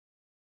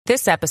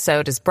This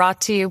episode is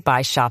brought to you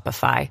by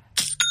Shopify.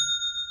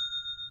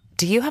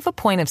 Do you have a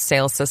point of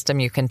sale system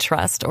you can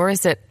trust, or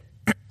is it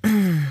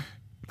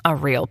a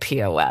real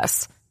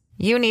POS?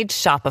 You need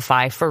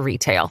Shopify for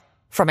retail.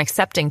 From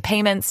accepting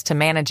payments to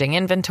managing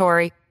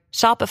inventory,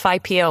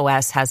 Shopify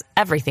POS has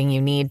everything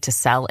you need to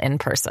sell in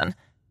person.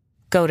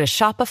 Go to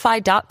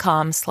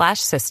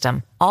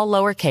shopify.com/system, all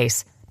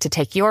lowercase, to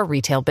take your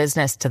retail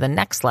business to the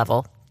next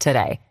level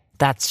today.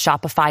 That's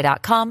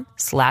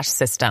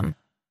shopify.com/system.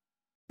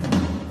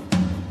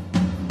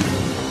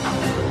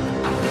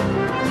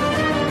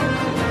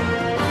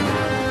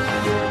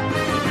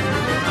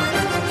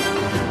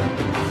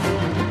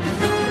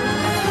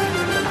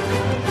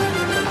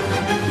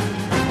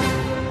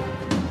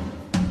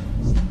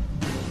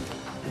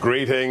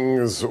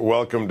 Greetings,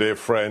 welcome dear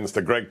friends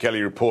to Greg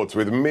Kelly Reports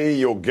with me,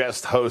 your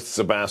guest host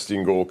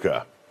Sebastian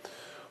Gorka.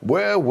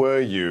 Where were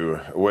you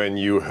when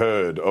you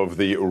heard of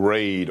the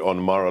raid on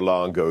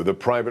Mar-a-Lago, the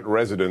private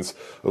residence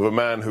of a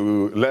man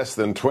who less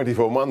than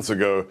 24 months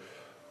ago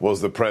was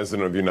the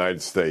President of the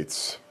United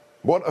States?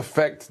 What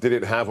effect did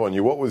it have on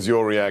you? What was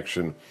your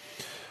reaction?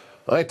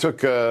 I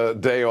took a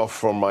day off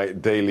from my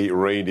daily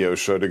radio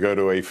show to go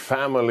to a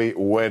family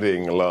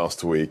wedding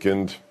last week,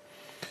 and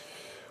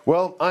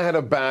well, I had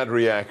a bad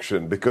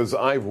reaction because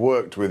I've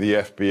worked with the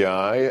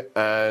FBI,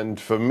 and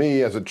for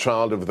me, as a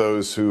child of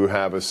those who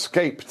have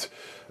escaped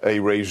a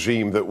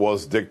regime that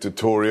was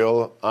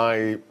dictatorial,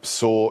 I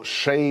saw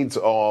shades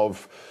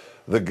of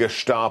the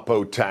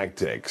Gestapo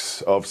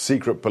tactics, of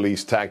secret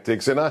police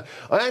tactics, and I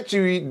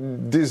actually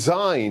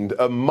designed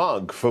a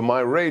mug for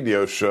my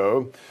radio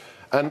show,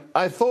 and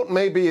I thought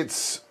maybe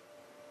it's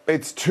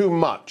too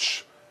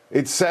much.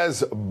 It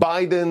says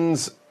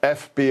Biden's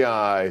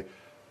FBI.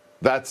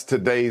 That's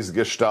today's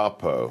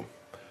Gestapo.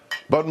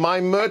 But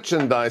my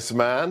merchandise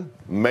man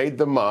made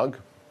the mug.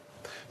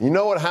 You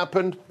know what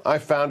happened? I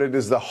found it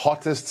is the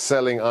hottest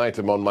selling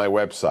item on my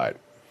website.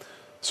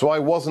 So I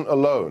wasn't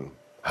alone.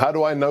 How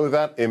do I know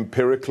that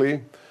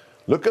empirically?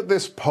 Look at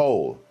this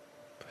poll.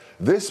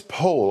 This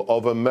poll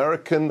of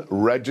American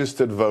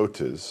registered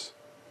voters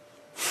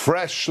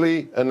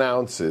freshly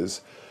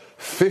announces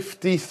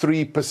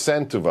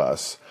 53% of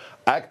us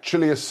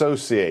actually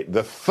associate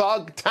the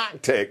thug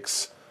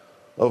tactics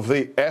of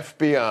the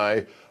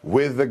FBI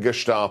with the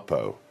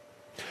Gestapo.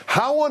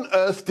 How on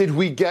earth did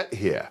we get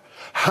here?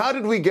 How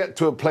did we get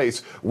to a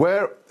place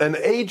where an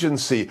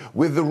agency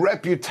with the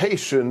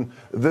reputation,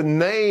 the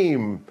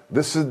name,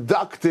 the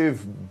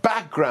seductive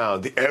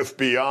background, the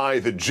FBI,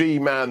 the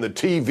G-Man, the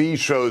TV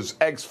shows,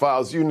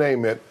 X-Files, you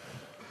name it,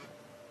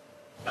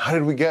 how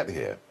did we get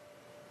here?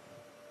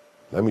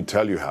 Let me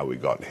tell you how we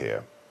got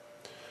here.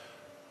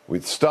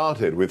 We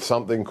started with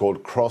something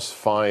called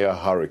Crossfire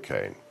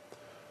Hurricane.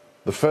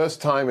 The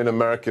first time in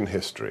American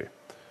history,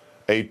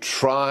 a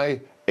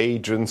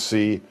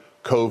tri-agency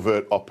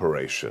covert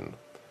operation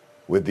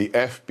with the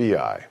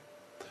FBI,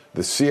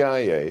 the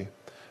CIA,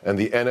 and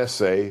the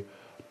NSA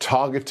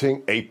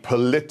targeting a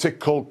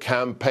political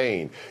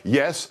campaign.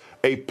 Yes,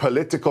 a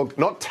political,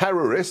 not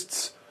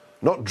terrorists,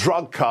 not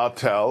drug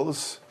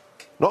cartels,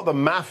 not the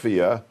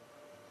mafia,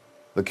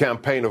 the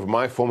campaign of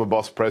my former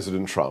boss,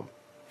 President Trump.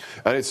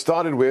 And it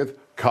started with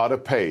Carter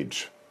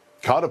Page.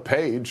 Carter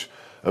Page,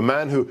 a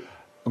man who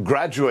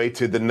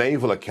graduated the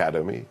Naval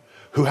Academy,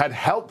 who had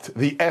helped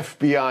the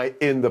FBI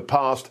in the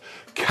past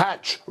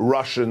catch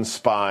Russian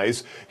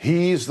spies.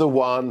 He's the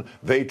one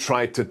they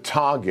tried to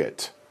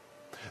target.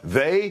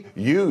 They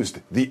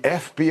used the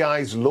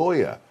FBI's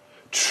lawyer,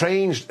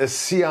 changed a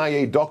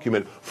CIA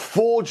document,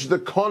 forged the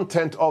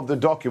content of the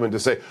document to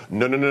say,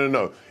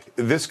 no,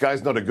 this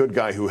guy's not a good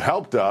guy who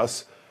helped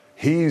us.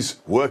 He's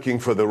working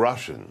for the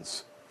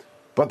Russians.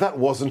 But that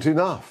wasn't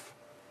enough.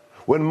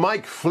 When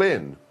Mike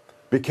Flynn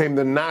became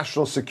the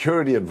national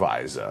security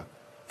advisor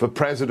for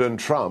President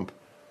Trump,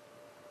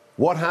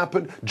 what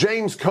happened?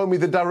 James Comey,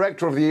 the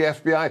director of the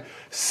FBI,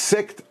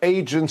 sicked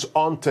agents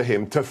onto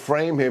him to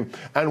frame him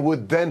and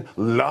would then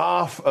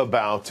laugh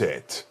about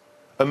it.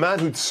 A man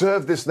who'd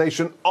served this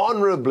nation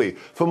honorably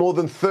for more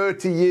than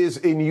 30 years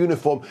in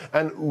uniform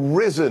and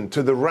risen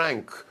to the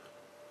rank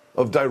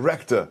of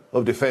Director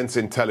of Defense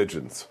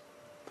Intelligence.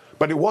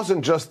 But it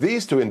wasn't just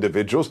these two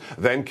individuals.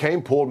 Then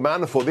came Paul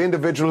Manafort, the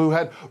individual who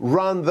had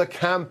run the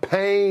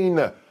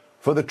campaign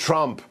for the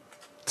Trump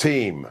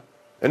team.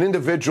 An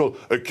individual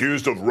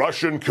accused of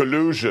Russian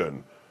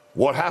collusion.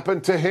 What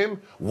happened to him?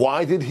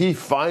 Why did he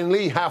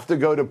finally have to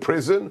go to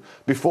prison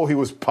before he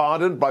was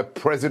pardoned by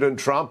President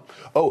Trump?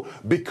 Oh,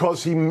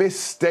 because he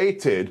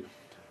misstated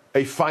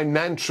a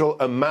financial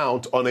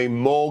amount on a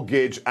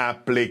mortgage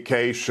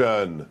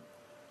application.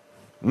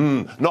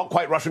 Not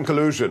quite Russian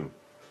collusion.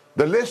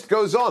 The list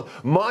goes on.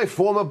 My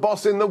former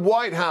boss in the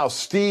White House,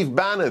 Steve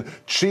Bannon,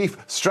 chief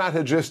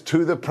strategist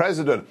to the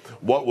president.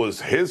 What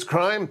was his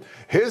crime?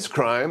 His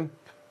crime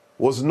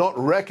was not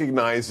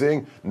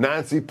recognizing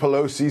Nancy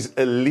Pelosi's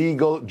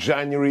illegal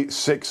January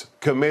 6th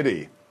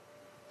committee.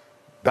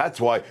 That's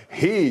why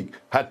he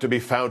had to be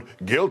found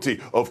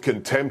guilty of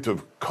contempt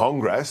of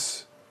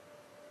Congress.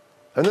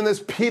 And then there's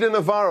Peter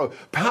Navarro,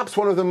 perhaps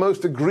one of the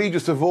most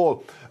egregious of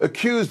all,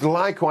 accused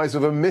likewise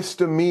of a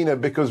misdemeanor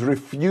because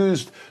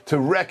refused to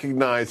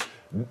recognize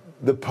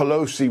the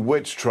Pelosi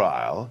witch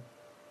trial.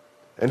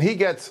 And he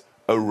gets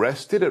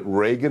arrested at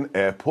Reagan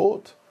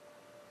Airport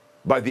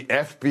by the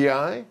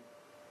FBI.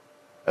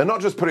 And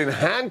not just put in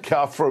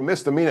handcuffs for a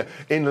misdemeanor,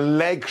 in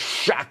leg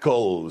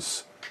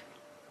shackles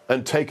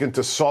and taken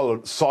to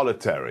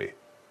solitary.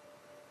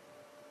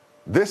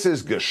 This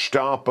is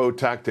Gestapo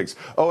tactics.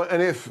 Oh,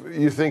 and if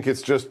you think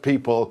it's just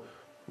people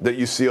that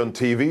you see on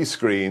TV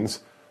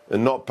screens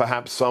and not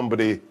perhaps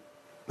somebody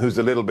who's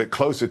a little bit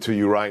closer to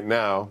you right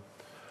now,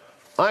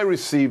 I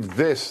received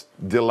this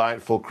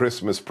delightful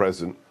Christmas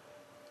present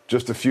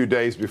just a few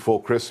days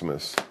before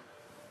Christmas,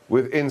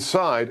 with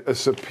inside a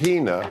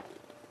subpoena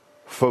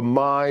for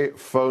my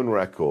phone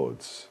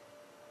records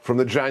from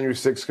the January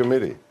 6th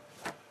committee.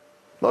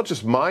 Not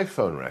just my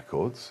phone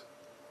records,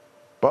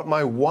 but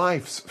my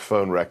wife's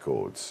phone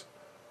records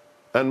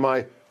and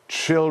my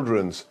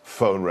children's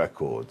phone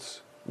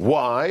records.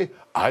 Why?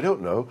 I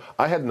don't know.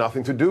 I had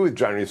nothing to do with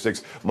January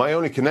 6th. My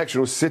only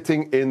connection was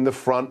sitting in the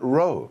front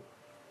row,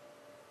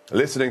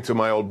 listening to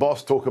my old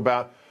boss talk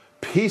about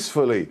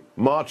peacefully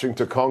marching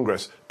to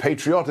Congress,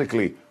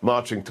 patriotically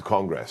marching to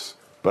Congress.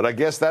 But I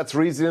guess that's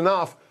reason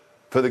enough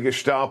for the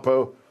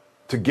Gestapo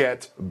to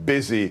get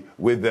busy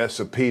with their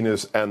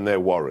subpoenas and their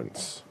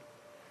warrants.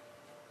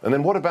 And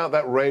then what about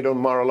that raid on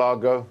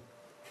Mar-a-Lago?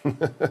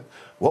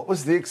 What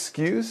was the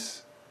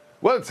excuse?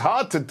 Well, it's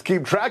hard to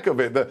keep track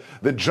of it.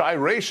 The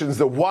gyrations,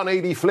 the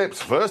 180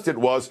 flips. First it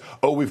was,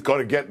 oh, we've got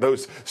to get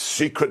those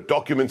secret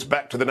documents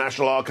back to the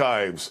National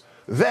Archives.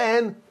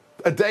 Then,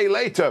 a day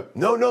later,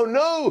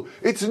 no,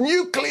 it's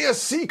nuclear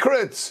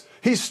secrets.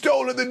 He's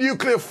stolen the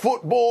nuclear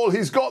football.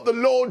 He's got the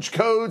launch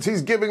codes.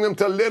 He's giving them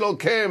to little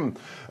Kim.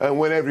 And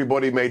when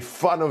everybody made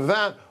fun of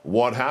that,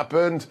 what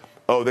happened?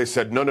 Oh, they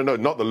said, no,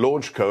 not the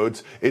launch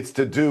codes. It's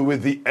to do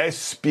with the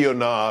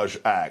Espionage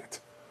Act.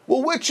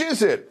 Well, which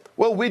is it?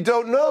 Well, we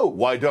don't know.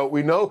 Why don't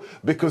we know?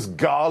 Because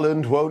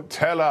Garland won't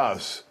tell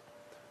us.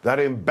 That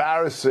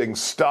embarrassing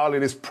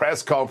Stalinist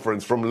press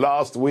conference from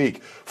last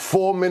week,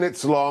 4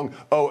 minutes long.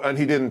 Oh, and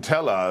he didn't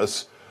tell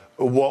us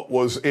what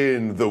was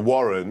in the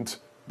warrant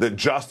that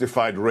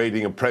justified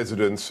raiding a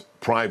president's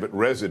private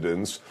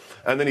residence.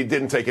 And then he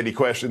didn't take any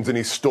questions and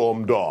he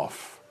stormed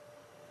off.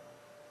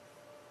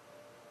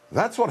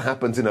 That's what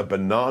happens in a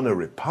banana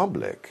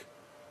republic.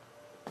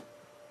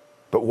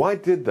 But why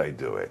did they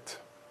do it?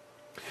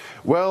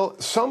 Well,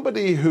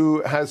 somebody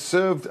who has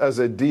served as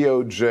a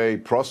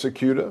DOJ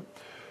prosecutor,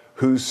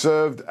 who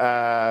served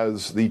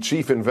as the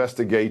chief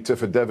investigator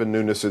for Devin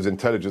Nunes'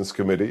 Intelligence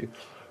Committee,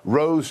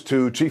 rose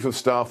to chief of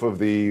staff of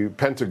the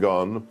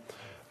Pentagon,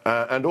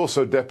 and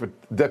also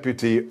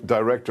deputy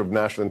director of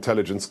national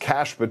intelligence,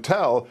 Kash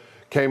Patel,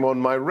 came on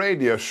my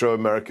radio show,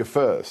 America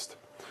First.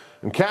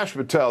 And Kash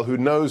Patel, who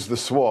knows the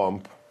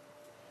swamp,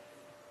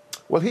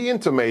 well, he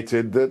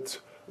intimated that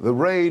the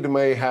raid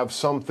may have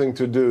something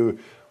to do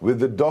with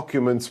the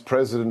documents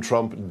President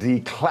Trump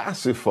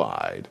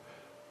declassified,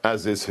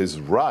 as is his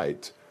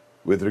right,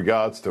 with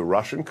regards to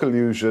Russian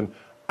collusion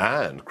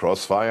and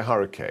Crossfire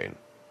Hurricane.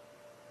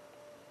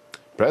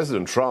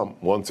 President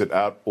Trump wants it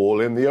out all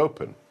in the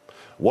open.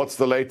 What's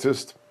the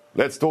latest?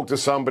 Let's talk to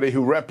somebody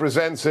who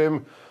represents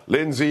him.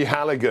 Lindsay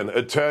Halligan,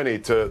 attorney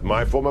to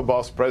my former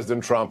boss,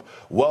 President Trump.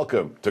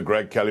 Welcome to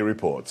Greg Kelly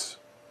Reports.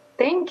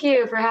 Thank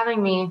you for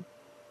having me.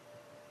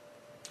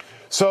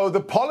 So the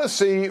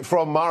policy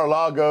from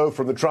Mar-a-Lago,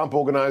 from the Trump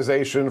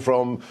Organization,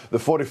 from the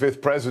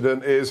 45th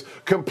president is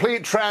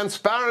complete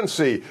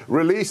transparency.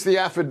 Release the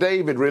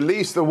affidavit,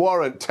 release the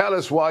warrant, tell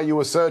us why you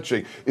were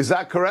searching. Is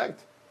that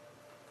correct?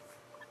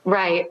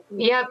 Right.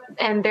 Yep.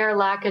 And their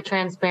lack of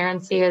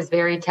transparency is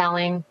very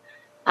telling.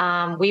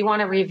 We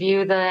want to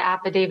review the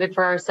affidavit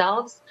for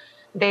ourselves.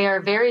 They are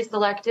very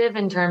selective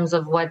in terms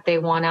of what they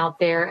want out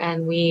there,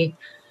 and we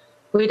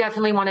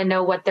definitely want to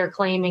know what they're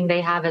claiming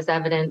they have as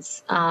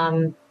evidence.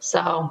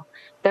 So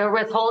their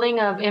withholding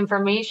of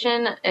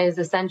information is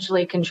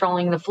essentially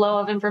controlling the flow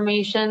of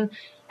information,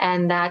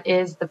 and that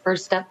is the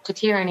first step to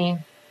tyranny.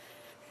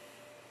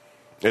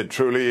 It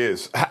truly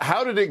is.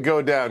 How did it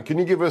go down? Can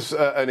you give us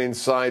an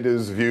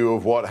insider's view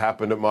of what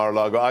happened at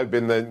Mar-a-Lago? I've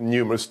been there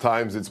numerous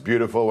times. It's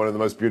beautiful, one of the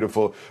most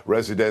beautiful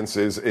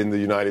residences in the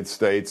United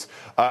States.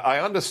 I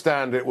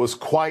understand it was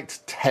quite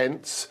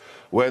tense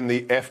when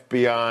the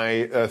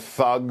FBI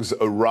thugs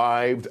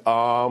arrived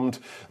armed.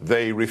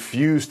 They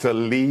refused to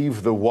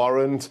leave the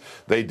warrant.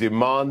 They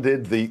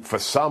demanded for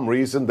some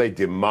reason, they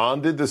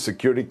demanded the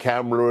security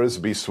cameras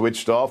be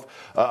switched off.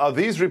 Are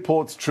these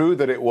reports true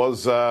that it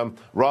was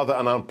rather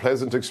an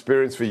unpleasant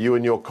experience for you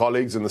and your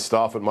colleagues and the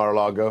staff at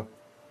Mar-a-Lago?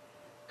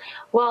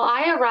 Well,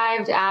 I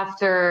arrived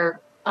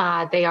after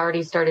they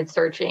already started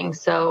searching.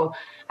 So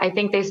I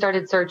think they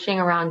started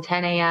searching around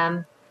 10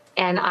 a.m.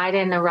 And I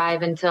didn't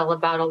arrive until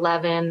about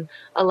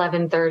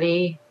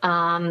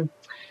 11:30.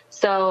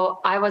 So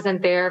I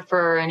wasn't there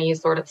for any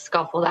sort of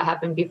scuffle that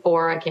happened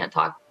before. I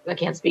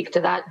can't speak to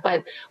that.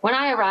 But when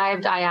I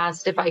arrived, I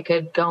asked if I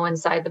could go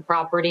inside the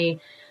property.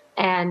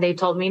 And they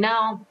told me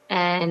no.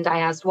 And I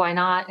asked why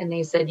not. And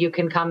they said, you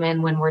can come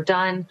in when we're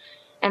done.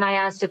 And I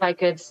asked if I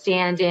could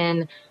stand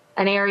in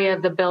an area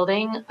of the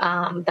building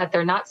that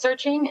they're not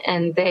searching.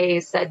 And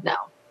they said no.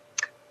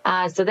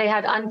 So they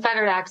had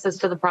unfettered access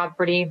to the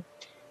property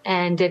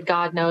and did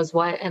God knows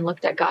what and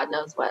looked at God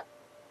knows what.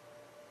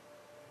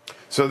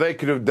 So they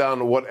could have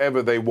done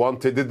whatever they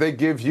wanted. Did they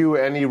give you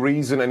any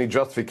reason, any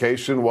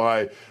justification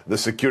why the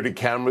security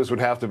cameras would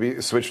have to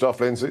be switched off,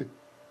 Lindsay?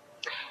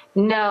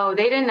 No,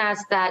 they didn't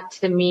ask that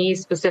to me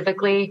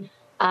specifically,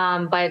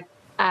 but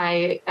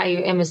I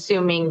am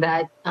assuming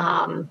that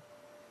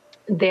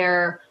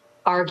their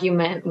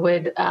argument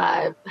would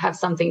have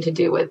something to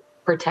do with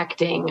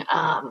protecting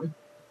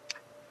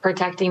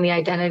the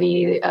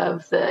identity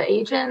of the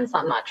agents.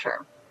 I'm not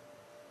sure.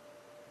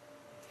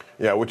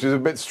 Yeah, which is a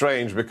bit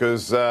strange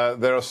because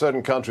there are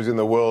certain countries in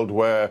the world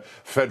where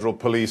federal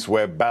police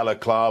wear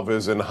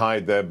balaclavas and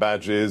hide their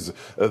badges.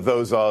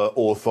 Those are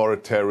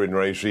authoritarian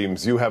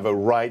regimes. You have a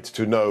right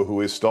to know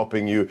who is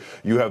stopping you.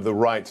 You have the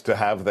right to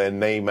have their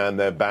name and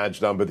their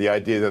badge number. The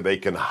idea that they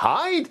can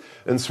hide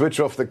and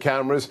switch off the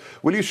cameras.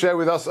 Will you share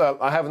with us?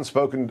 I haven't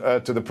spoken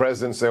to the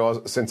president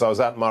since I was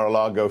at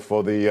Mar-a-Lago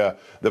for the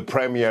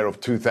premiere of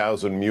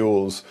 2,000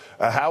 Mules.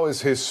 How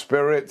is his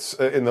spirits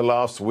in the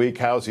last week?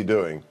 How's he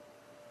doing?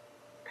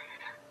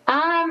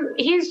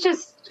 He's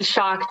just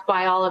shocked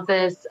by all of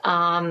this.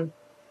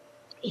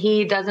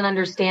 He doesn't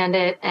understand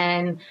it.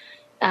 And,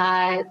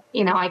 I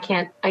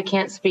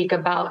can't speak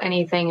about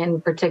anything in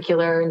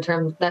particular in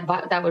terms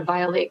that would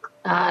violate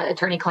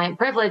attorney-client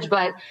privilege,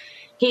 but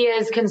he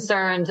is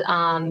concerned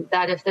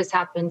that if this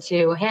happened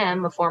to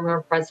him, a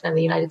former president of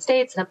the United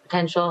States and a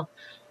potential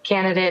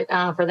candidate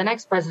for the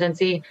next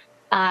presidency,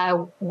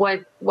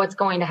 what's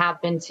going to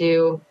happen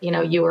to,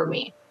 you or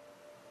me.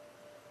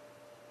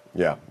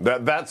 Yeah,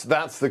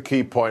 that's the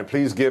key point.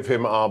 Please give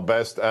him our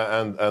best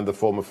and the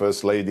former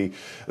First Lady.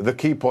 The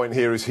key point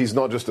here is he's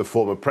not just a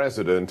former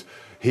president.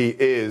 He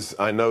is,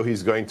 I know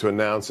he's going to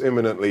announce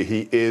imminently,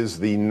 he is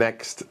the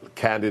next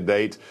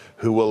candidate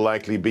who will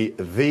likely be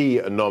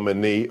the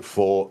nominee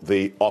for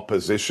the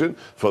opposition,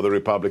 for the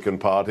Republican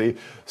Party.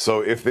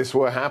 So if this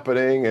were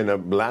happening in a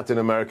Latin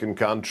American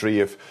country,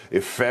 if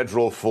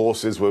federal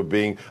forces were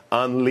being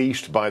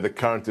unleashed by the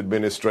current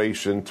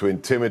administration to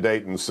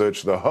intimidate and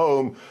search the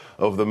home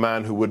of the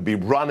man who would be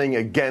running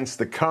against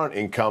the current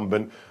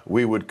incumbent,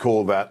 we would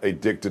call that a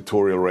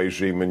dictatorial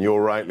regime. And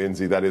you're right,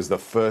 Lindsay, that is the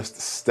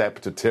first step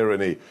to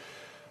tyranny.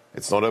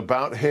 It's not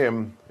about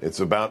him, it's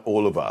about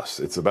all of us.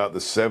 It's about the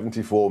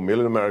 74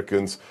 million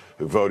Americans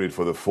who voted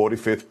for the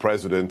 45th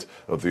president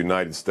of the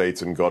United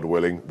States and, God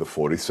willing, the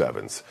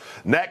 47th.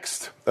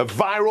 Next, a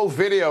viral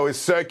video is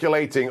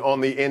circulating on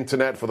the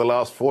internet for the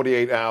last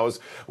 48 hours,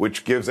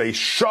 which gives a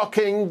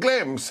shocking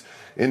glimpse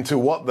into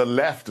what the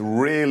left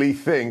really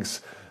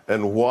thinks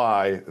and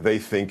why they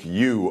think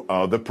you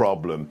are the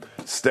problem.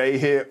 Stay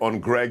here on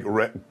Greg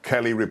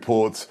Kelly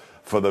Reports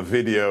for the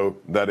video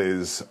that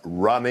is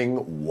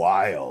running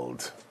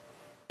wild.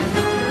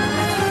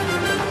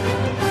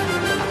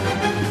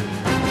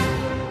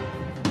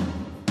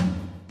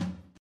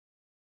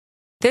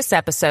 This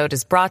episode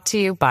is brought to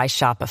you by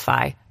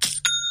Shopify.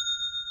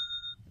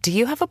 Do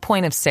you have a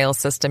point of sale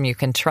system you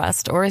can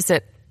trust, or is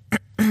it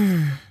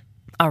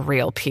a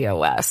real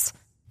POS?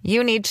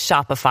 You need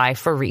Shopify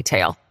for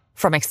retail.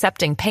 From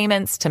accepting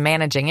payments to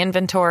managing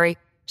inventory,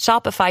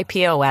 Shopify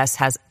POS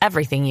has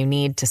everything you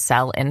need to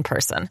sell in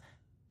person.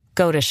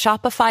 Go to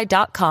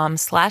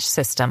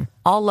shopify.com/system,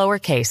 all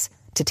lowercase,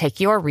 to take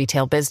your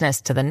retail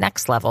business to the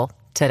next level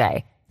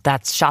today.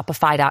 That's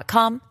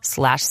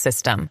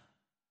shopify.com/system.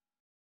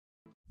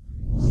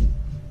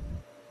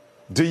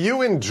 Do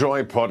you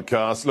enjoy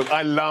podcasts? Look,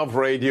 I love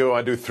radio.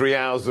 I do 3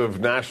 hours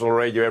of national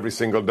radio every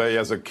single day.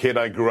 As a kid,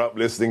 I grew up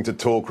listening to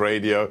talk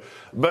radio.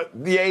 But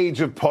the age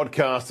of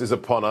podcasts is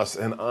upon us,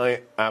 and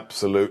I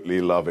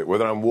absolutely love it.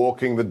 Whether I'm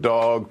walking the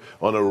dog,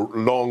 on a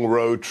long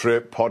road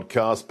trip,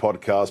 podcasts.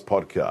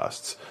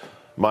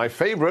 My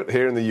favorite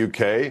here in the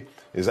UK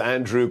is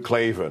Andrew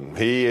Klavan.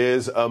 He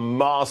is a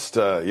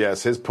master.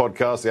 Yes, his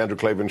podcast, The Andrew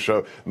Klavan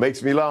Show,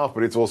 makes me laugh,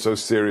 but it's also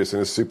serious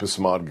and a super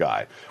smart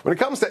guy. When it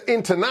comes to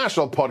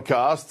international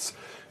podcasts,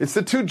 it's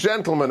the two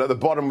gentlemen at the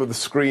bottom of the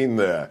screen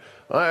there.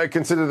 I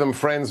consider them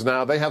friends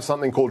now. They have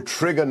something called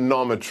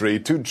Trigonometry.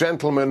 Two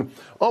gentlemen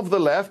of the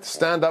left,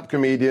 stand-up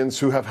comedians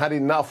who have had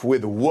enough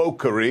with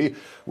wokery,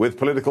 with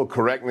political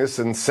correctness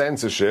and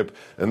censorship,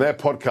 and their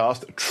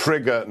podcast,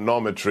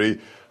 Trigonometry.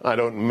 I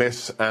don't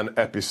miss an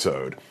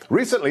episode.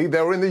 Recently,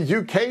 they were in the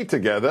UK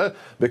together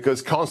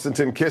because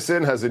Konstantin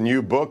Kisin has a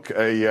new book,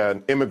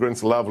 an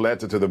immigrant's love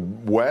letter to the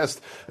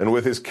West, and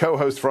with his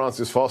co-host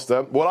Francis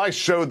Foster, well, I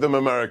showed them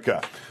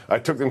America. I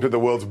took them to the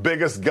world's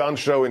biggest gun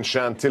show in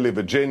Chantilly,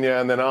 Virginia,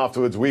 and then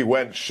afterwards we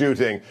went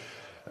shooting.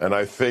 And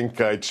I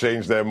think I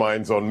changed their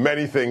minds on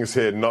many things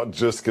here, not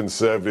just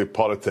conservative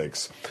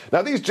politics.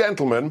 Now, these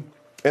gentlemen,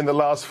 in the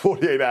last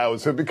 48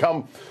 hours, have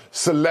become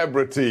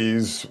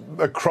celebrities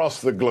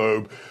across the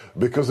globe.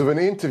 because of an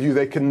interview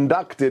they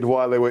conducted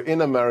while they were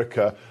in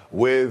America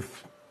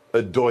with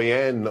a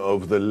doyen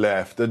of the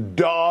left, a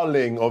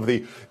darling of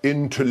the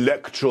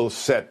intellectual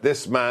set,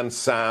 this man,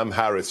 Sam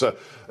Harris, an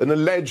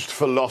alleged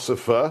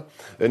philosopher,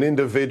 an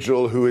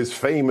individual who is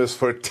famous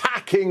for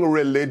attacking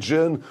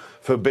religion,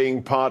 for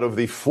being part of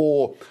the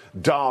 4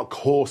 dark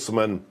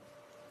horsemen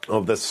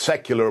of the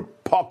secular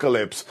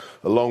apocalypse,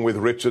 along with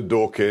Richard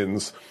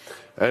Dawkins.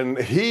 And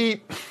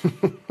he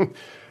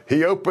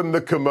opened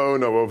the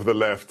kimono of the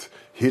left.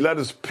 He let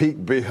us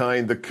peek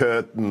behind the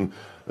curtain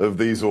of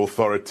these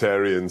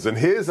authoritarians. And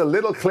here's a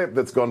little clip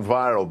that's gone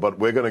viral, but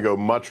we're going to go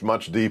much,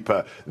 much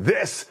deeper.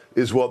 This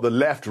is what the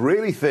left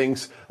really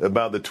thinks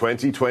about the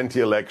 2020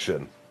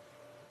 election.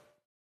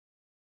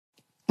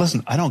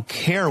 Listen, I don't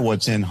care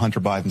what's in Hunter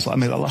Biden's life. I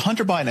mean,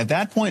 Hunter Biden, at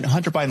that point,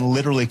 Hunter Biden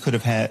literally could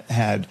have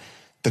had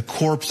the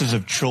corpses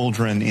of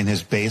children in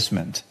his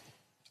basement.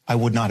 I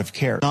would not have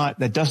cared.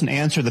 That doesn't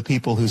answer the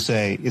people who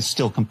say it's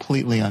still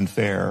completely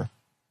unfair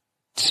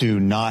to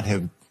not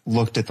have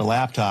looked at the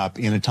laptop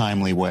in a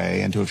timely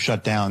way and to have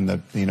shut down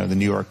the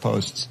New York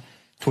Post's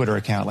Twitter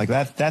account. Like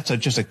that's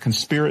just a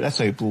conspiracy.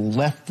 That's a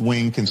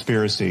left-wing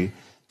conspiracy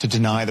to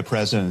deny the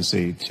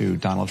presidency to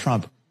Donald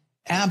Trump.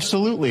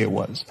 Absolutely it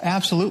was.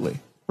 Absolutely.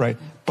 Right.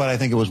 But I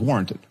think it was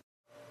warranted.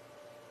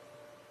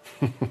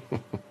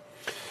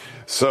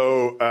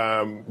 So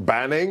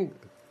banning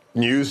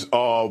news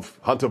of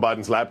Hunter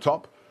Biden's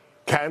laptop,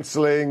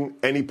 canceling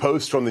any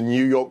posts from the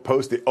New York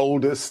Post, the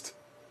oldest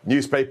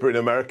newspaper in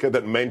America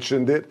that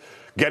mentioned it,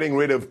 getting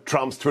rid of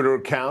Trump's Twitter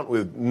account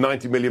with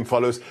 90 million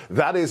followers.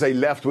 That is a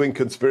left-wing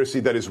conspiracy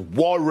that is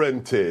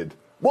warranted.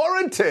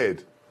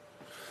 Warranted!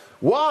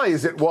 Why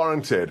is it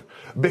warranted?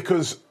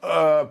 Because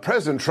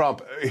President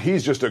Trump,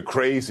 he's just a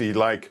crazy,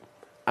 like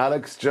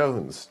Alex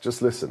Jones.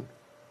 Just listen.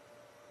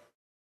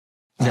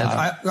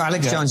 Yeah,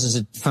 Alex Jones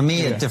is, for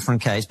me, a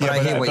different case, but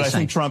I hear what you're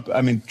saying.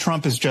 I think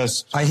Trump is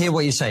just... I hear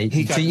what you say.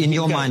 In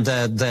your mind,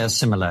 they're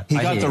similar. He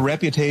got the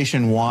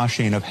reputation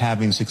washing of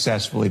having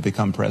successfully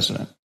become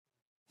president.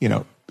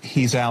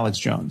 He's Alex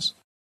Jones.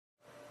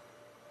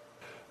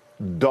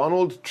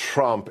 Donald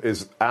Trump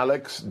is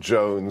Alex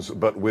Jones,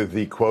 but with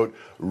the, quote,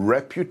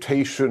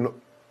 reputation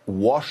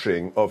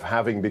washing of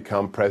having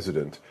become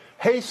president.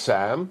 Hey,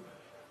 Sam,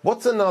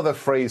 what's another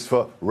phrase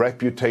for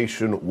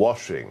reputation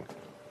washing?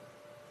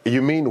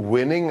 You mean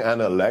winning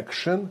an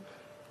election?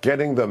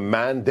 Getting the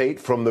mandate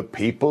from the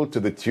people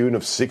to the tune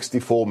of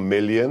 64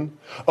 million?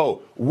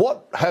 Oh,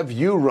 what have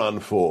you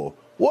run for?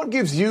 What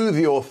gives you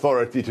the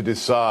authority to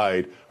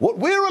decide what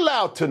we're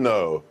allowed to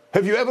know?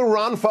 Have you ever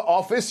run for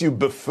office, you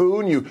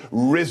buffoon, you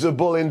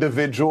risible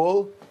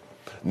individual?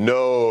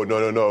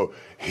 No.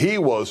 He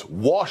was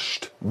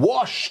washed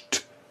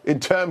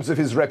in terms of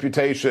his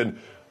reputation.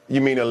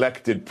 You mean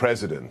elected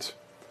president.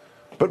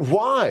 But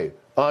why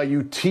are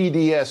you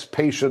TDS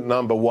patient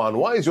number 1?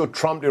 Why is your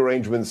Trump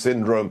derangement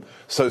syndrome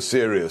so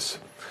serious?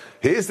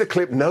 Here's the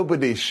clip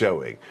nobody's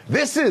showing.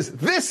 This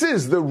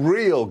is the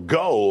real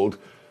gold.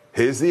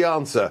 Here's the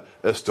answer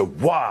as to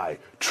why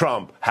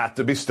Trump had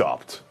to be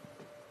stopped.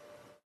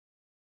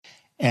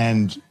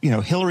 And,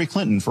 Hillary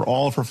Clinton, for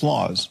all of her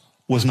flaws,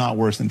 was not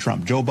worse than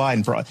Trump. Joe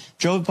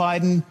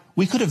Biden,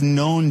 we could have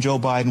known Joe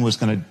Biden was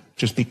going to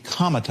just be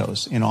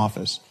comatose in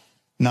office.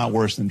 Not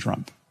worse than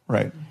Trump,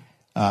 right?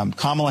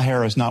 Kamala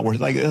Harris, not worse.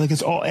 Like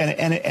it's all,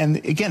 and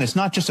again, it's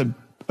not just a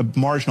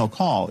marginal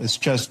call. It's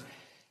just,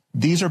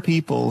 these are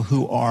people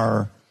who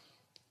are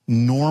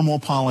normal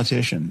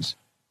politicians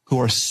who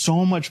are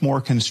so much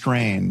more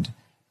constrained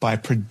by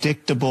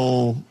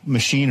predictable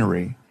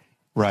machinery,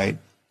 right?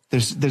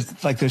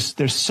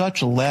 There's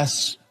such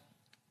less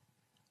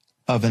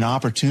of an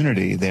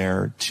opportunity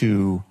there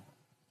to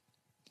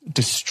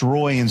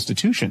destroy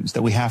institutions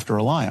that we have to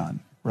rely on,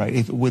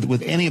 right?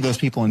 With any of those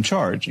people in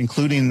charge,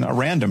 including a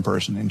random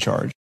person in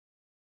charge.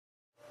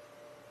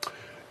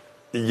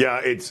 Yeah,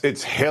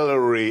 it's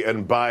Hillary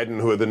and Biden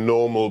who are the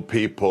normal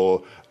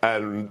people,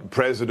 and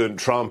President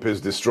Trump is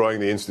destroying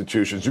the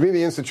institutions. You mean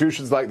the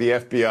institutions like the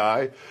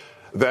FBI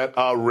that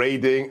are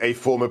raiding a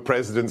former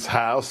president's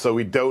house so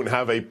we don't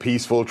have a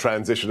peaceful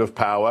transition of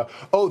power?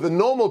 Oh, the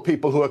normal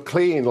people who are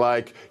clean,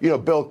 like,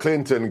 Bill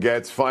Clinton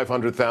gets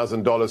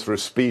 $500,000 for a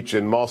speech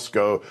in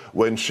Moscow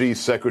when she's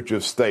Secretary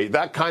of State.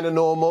 That kind of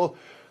normal?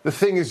 The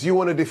thing is, you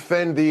want to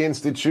defend the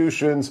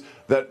institutions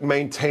that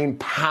maintain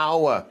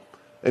power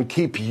and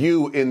keep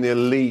you in the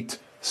elite,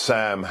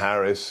 Sam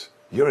Harris.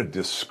 You're a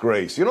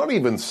disgrace. You're not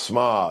even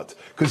smart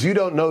because you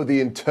don't know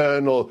the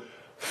internal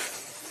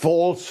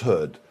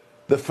falsehood,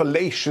 the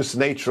fallacious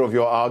nature of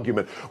your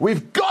argument.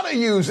 We've got to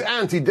use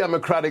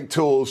anti-democratic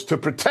tools to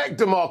protect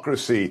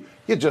democracy.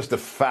 You're just a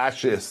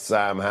fascist,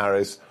 Sam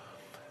Harris.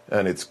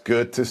 And it's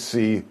good to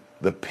see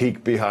the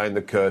peek behind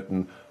the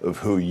curtain of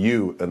who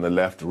you and the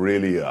left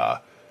really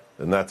are.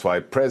 And that's why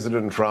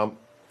President Trump,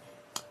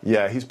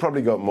 he's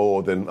probably got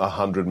more than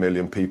 100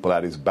 million people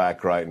at his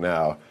back right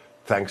now,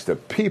 thanks to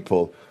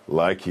people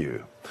like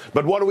you.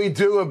 But what do we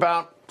do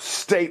about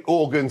state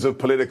organs of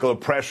political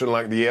oppression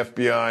like the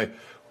FBI?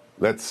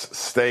 Let's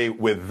stay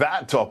with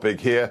that topic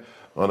here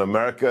on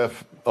America,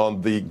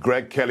 on the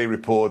Greg Kelly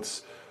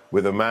Reports,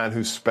 with a man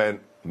who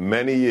spent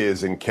many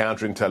years in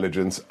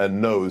counterintelligence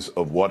and knows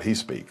of what he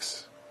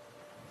speaks.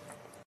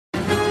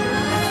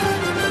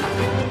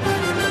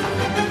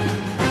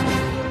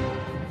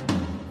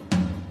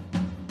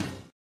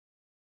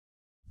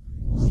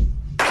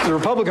 The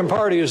Republican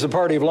Party is the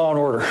party of law and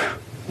order.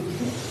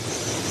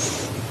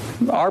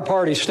 Our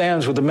party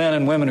stands with the men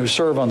and women who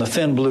serve on the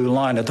thin blue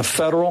line at the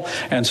federal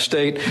and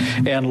state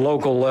and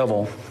local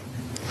level.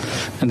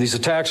 And these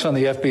attacks on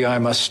the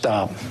FBI must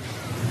stop.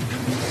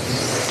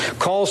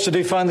 Calls to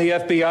defund the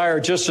FBI are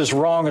just as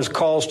wrong as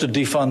calls to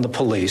defund the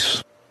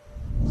police.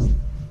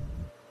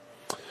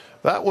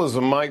 That was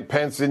Mike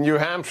Pence in New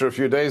Hampshire a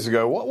few days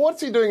ago.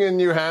 What's he doing in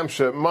New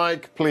Hampshire?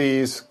 Mike,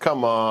 please,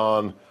 come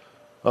on.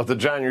 After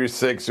January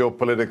 6th, your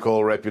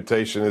political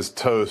reputation is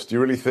toast. You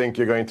really think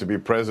you're going to be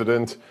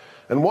president?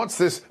 And what's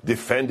this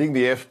defending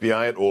the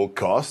FBI at all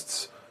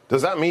costs?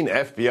 Does that mean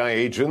FBI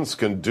agents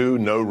can do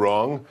no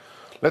wrong?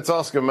 Let's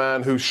ask a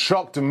man who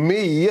shocked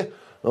me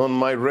on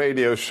my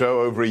radio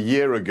show over a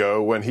year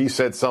ago when he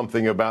said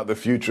something about the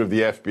future of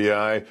the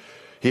FBI.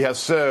 He has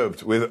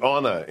served with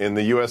honor in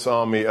the U.S.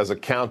 Army as a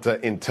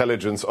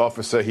counterintelligence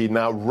officer. He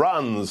now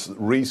runs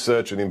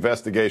research and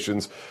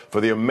investigations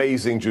for the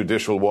amazing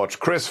Judicial Watch.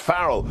 Chris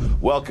Farrell,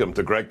 welcome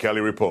to Greg Kelly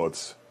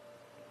Reports.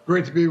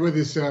 Great to be with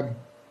you, Sam.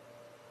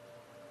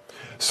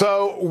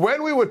 So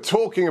when we were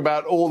talking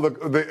about all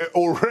the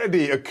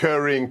already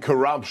occurring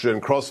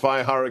corruption,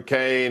 Crossfire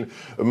Hurricane,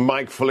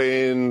 Mike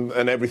Flynn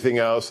and everything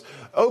else,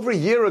 over a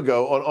year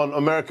ago on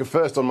America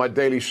First on my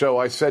daily show,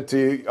 I asked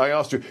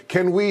you,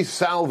 can we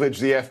salvage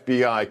the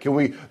FBI? Can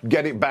we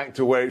get it back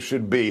to where it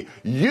should be?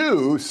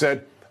 You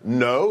said,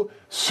 no,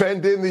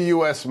 send in the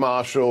U.S.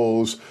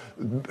 Marshals,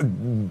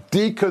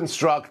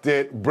 deconstruct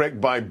it brick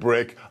by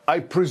brick. I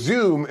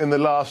presume in the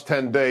last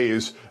 10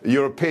 days,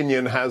 your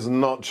opinion has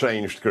not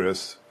changed,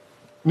 Chris.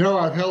 No,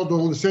 I've held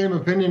the same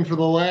opinion for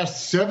the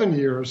last 7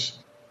 years,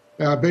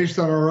 based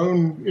on our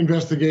own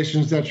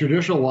investigations at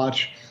Judicial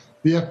Watch.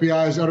 The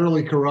FBI is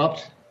utterly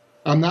corrupt.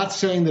 I'm not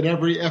saying that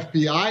every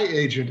FBI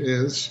agent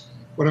is.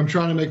 What I'm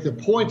trying to make the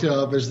point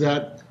of is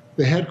that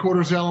the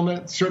headquarters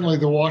element, certainly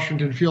the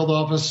Washington field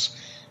office,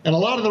 and a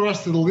lot of the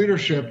rest of the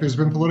leadership has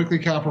been politically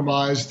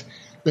compromised.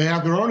 They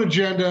have their own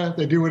agenda.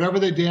 They do whatever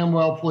they damn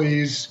well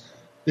please.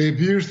 They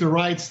abuse the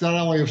rights not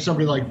only of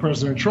somebody like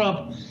President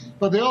Trump,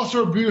 but they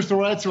also abuse the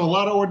rights of a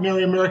lot of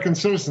ordinary American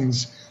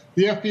citizens.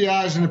 The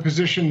FBI is in a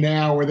position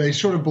now where they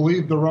sort of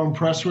believe their own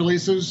press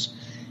releases.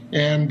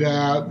 And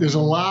there's a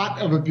lot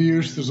of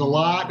abuse. There's a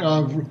lot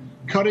of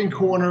cutting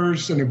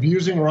corners and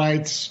abusing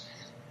rights.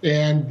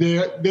 And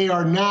they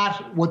are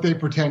not what they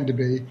pretend to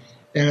be.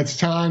 And it's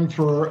time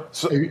for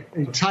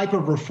a type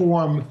of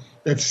reform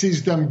that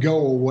sees them go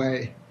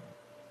away.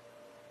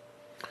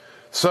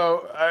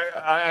 So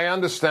I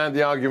understand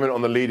the argument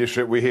on the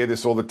leadership. We hear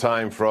this all the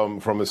time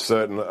from a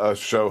certain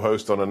show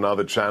host on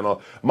another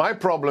channel. My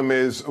problem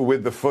is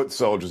with the foot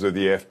soldiers of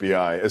the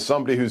FBI. As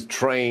somebody who's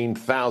trained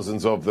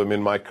thousands of them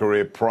in my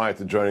career prior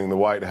to joining the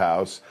White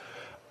House,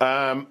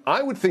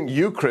 I would think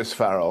you, Chris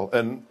Farrell,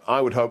 and I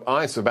would hope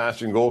I,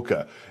 Sebastian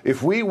Gorka,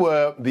 if we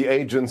were the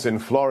agents in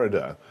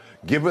Florida,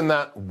 given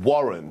that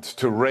warrant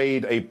to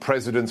raid a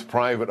president's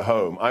private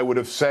home, I would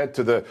have said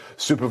to the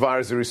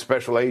supervisory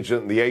special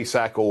agent, the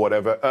ASAC or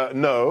whatever,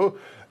 no,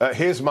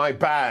 here's my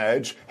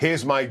badge,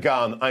 here's my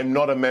gun, I'm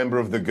not a member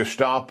of the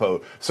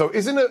Gestapo. So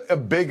isn't it a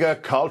bigger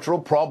cultural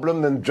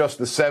problem than just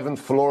the 7th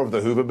floor of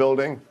the Hoover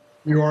Building?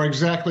 You are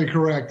exactly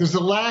correct. There's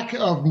a lack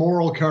of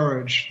moral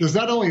courage. There's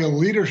not only a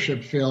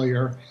leadership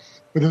failure,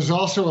 but there's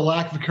also a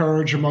lack of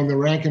courage among the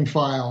rank and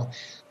file.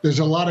 There's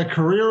a lot of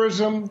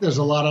careerism. There's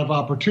a lot of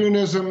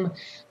opportunism.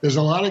 There's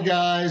a lot of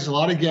guys, a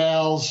lot of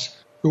gals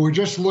who are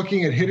just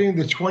looking at hitting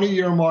the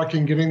 20-year mark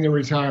and getting their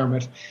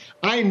retirement.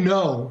 I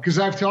know, because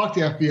I've talked to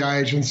FBI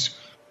agents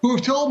who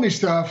have told me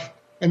stuff,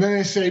 and then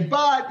they say,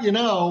 but,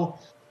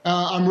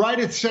 I'm right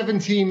at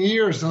 17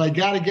 years, and I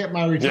got to get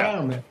my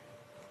retirement. Yeah.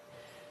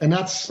 And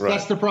that's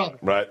the problem.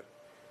 Right.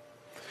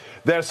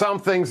 There are some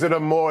things that are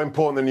more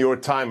important than your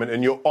retirement,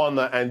 and your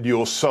honor and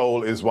your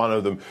soul is one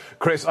of them.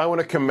 Chris, I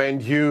want to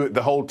commend you,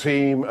 the whole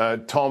team,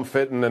 Tom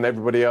Fitton and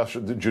everybody else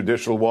at the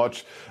Judicial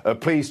Watch.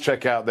 Please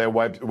check out their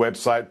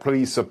website.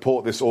 Please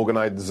support this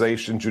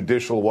organization,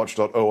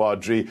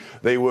 judicialwatch.org.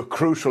 They were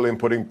crucial in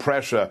putting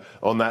pressure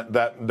on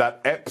that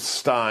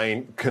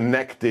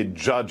Epstein-connected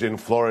judge in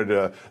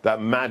Florida,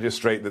 that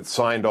magistrate that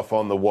signed off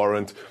on the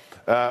warrant.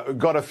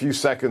 Got a few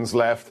seconds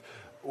left.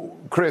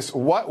 Chris,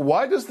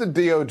 why does the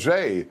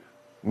DOJ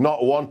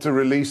not want to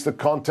release the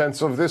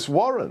contents of this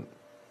warrant?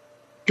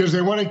 Because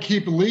they want to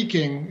keep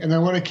leaking and they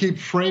want to keep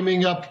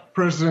framing up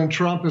President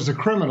Trump as a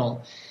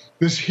criminal.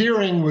 This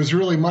hearing was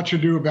really much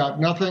ado about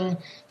nothing.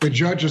 The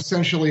judge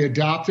essentially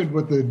adopted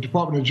what the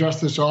Department of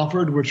Justice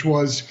offered, which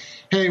was,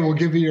 hey, we'll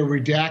give you a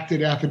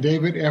redacted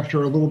affidavit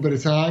after a little bit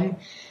of time.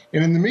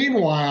 And in the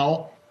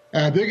meanwhile,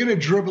 they're going to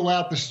dribble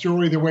out the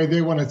story the way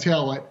they want to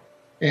tell it.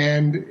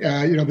 And,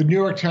 the New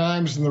York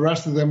Times and the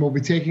rest of them will be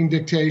taking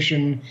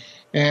dictation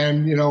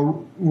and,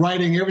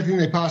 writing everything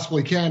they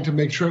possibly can to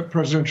make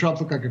President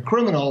Trump look like a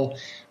criminal,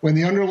 when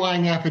the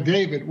underlying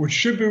affidavit, which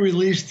should be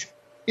released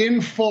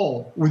in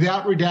full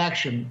without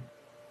redaction,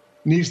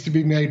 needs to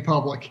be made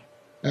public.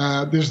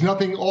 There's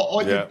nothing.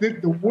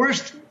 The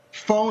worst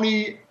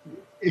phony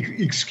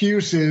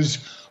excuse is,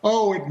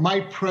 it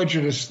might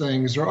prejudice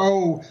things,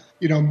 or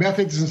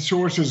methods and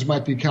sources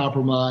might be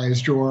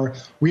compromised, or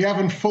we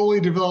haven't fully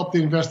developed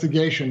the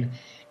investigation.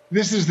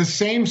 This is the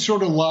same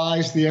sort of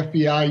lies the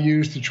FBI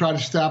used to try to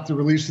stop the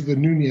release of the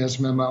Nunes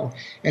memo.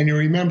 And you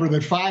remember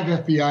that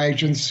 5 FBI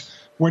agents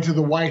went to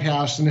the White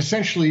House and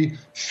essentially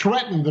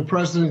threatened the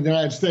president of the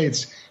United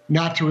States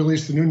not to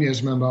release the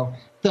Nunes memo.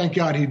 Thank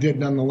God he did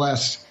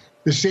nonetheless.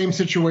 The same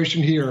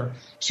situation here.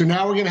 So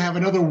now we're going to have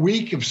another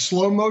week of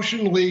slow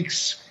motion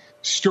leaks,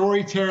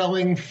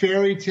 storytelling,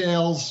 fairy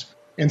tales,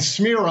 and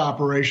smear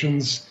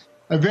operations.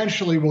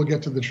 Eventually we'll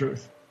get to the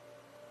truth.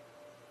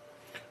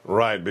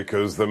 Right,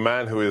 because the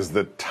man who is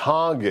the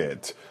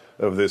target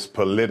of this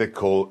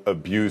political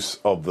abuse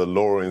of the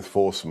law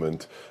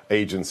enforcement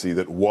agency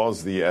that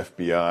was the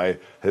FBI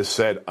has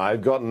said,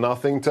 I've got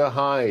nothing to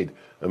hide.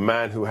 A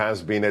man who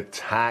has been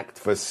attacked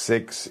for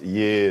 6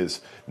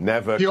 years,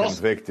 never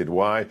convicted.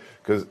 Why?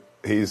 Because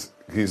he's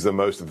the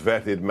most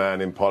vetted man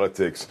in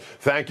politics.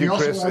 Thank you,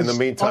 Chris. In the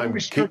meantime,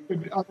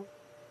 unrestricted,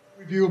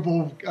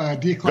 reviewable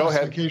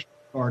declassification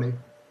authority.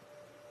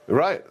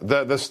 Right.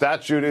 The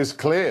statute is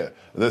clear.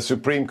 The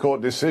Supreme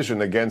Court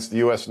decision against the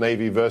U.S.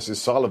 Navy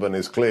versus Sullivan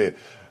is clear.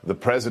 The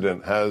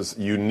president has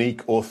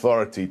unique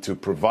authority to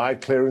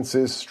provide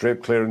clearances,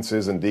 strip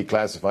clearances, and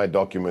declassified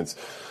documents.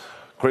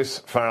 Chris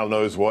Farrell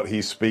knows what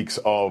he speaks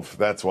of.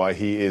 That's why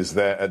he is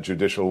there at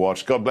Judicial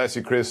Watch. God bless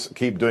you, Chris.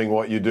 Keep doing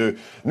what you do.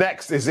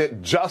 Next, is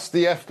it just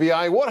the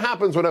FBI? What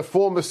happens when a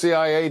former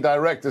CIA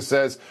director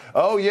says,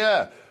 oh,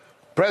 yeah,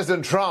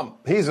 President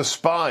Trump, he's a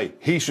spy.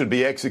 He should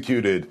be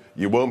executed.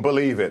 You won't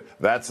believe it.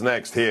 That's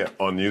next here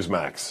on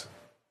Newsmax.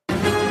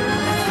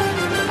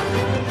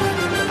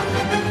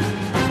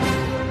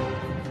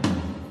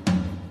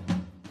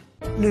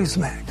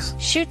 Newsmax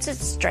shoots it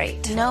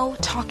straight. No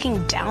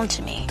talking down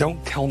to me.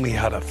 Don't tell me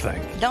how to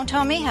think. Don't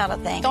tell me how to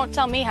think. Don't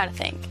tell me how to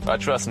think. I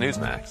trust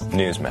Newsmax.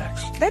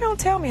 Newsmax. They don't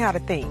tell me how to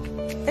think.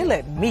 They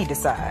let me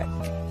decide.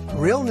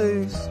 Real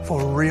news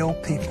for real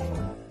people.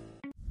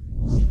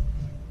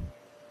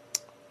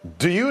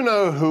 Do you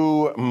know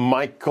who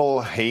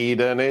Michael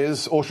Hayden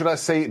is? Or should I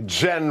say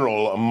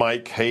General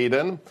Mike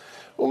Hayden?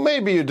 Well,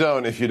 maybe you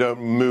don't if you don't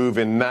move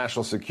in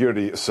national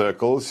security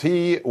circles.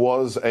 He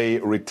was a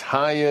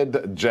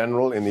retired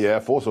general in the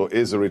Air Force, or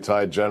is a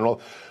retired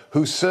general,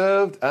 who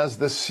served as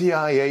the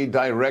CIA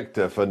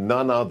director for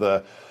none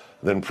other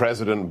than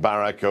President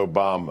Barack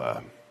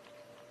Obama.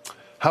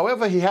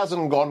 However, he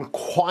hasn't gone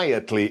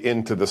quietly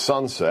into the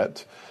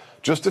sunset.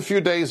 Just a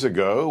few days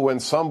ago, when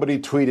somebody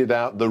tweeted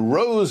out the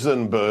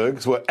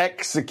Rosenbergs were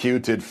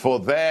executed for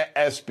their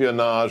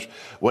espionage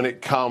when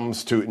it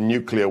comes to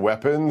nuclear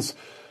weapons,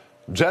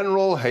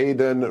 General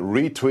Hayden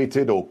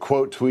retweeted or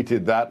quote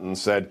tweeted that and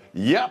said,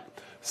 yep,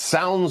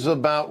 sounds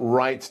about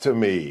right to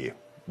me.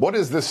 What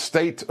is the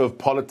state of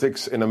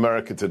politics in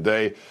America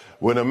today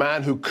when a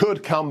man who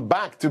could come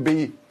back to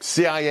be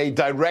CIA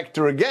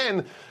director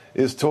again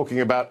is talking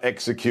about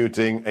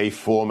executing a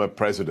former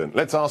president?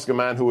 Let's ask a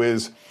man who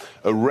is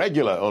a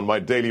regular on my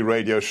daily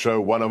radio show,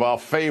 one of our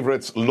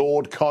favorites,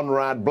 Lord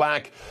Conrad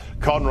Black.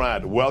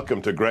 Conrad,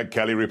 welcome to Greg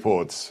Kelly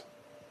Reports.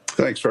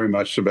 Thanks very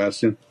much,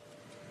 Sebastian.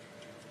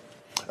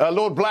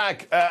 Lord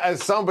Black,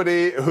 as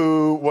somebody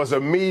who was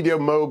a media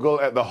mogul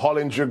at the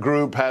Hollinger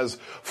Group, has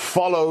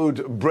followed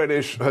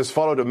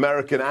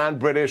American and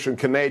British and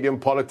Canadian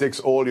politics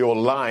all your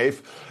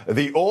life,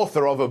 the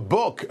author of a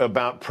book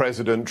about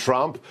President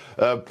Trump,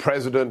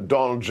 President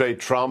Donald J.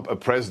 Trump, a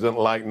president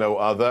like no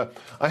other,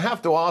 I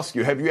have to ask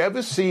you, have you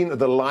ever seen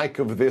the like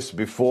of this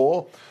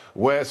before,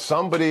 where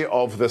somebody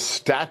of the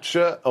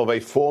stature of a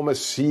former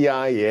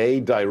CIA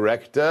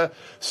director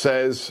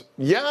says,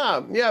 yeah,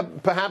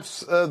 perhaps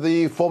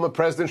the former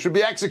president should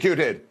be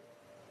executed?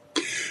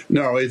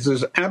 No, it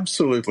is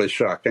absolutely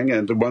shocking.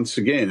 And once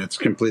again, it's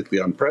completely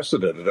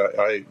unprecedented.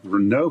 I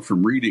know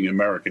from reading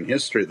American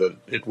history that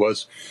it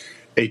was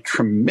a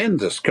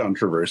tremendous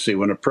controversy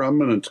when a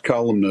prominent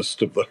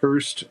columnist of the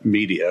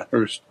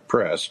Hearst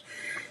Press,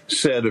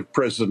 said of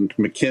President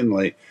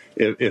McKinley,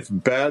 if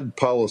bad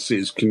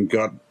policies can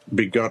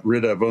be got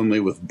rid of only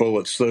with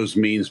bullets, those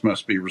means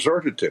must be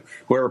resorted to,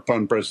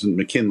 whereupon President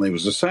McKinley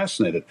was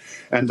assassinated.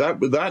 And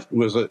that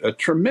was a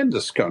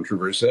tremendous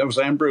controversy. That was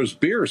Ambrose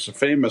Bierce, a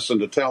famous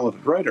and a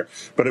talented writer.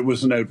 But it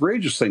was an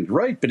outrageous thing to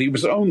write, but he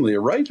was only a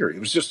writer. He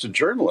was just a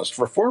journalist.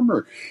 For a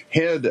former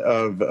head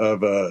of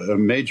a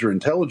major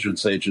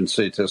intelligence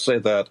agency to say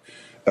that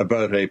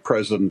about a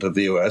president of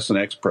the U.S., an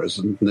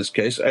ex-president in this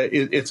case,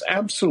 it's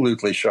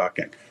absolutely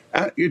shocking.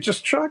 It's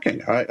just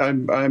shocking.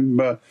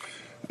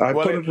 I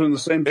put it in the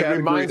same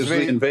category as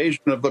the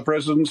invasion of the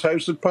president's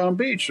house at Palm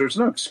Beach. There's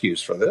no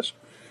excuse for this.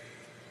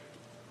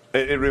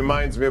 It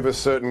reminds me of a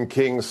certain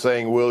king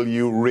saying, "Will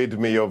you rid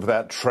me of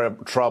that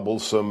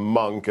troublesome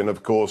monk?" And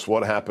of course,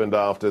 what happened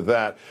after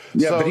that?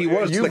 Yeah, so but he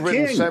was the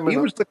king. He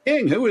was the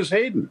king. Who was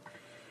Hayden?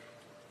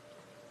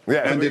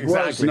 Yeah, and it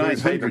exactly.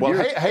 was 900 well,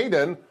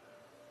 years.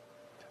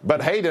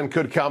 Hayden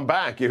could come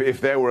back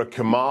if there were a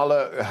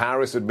Kamala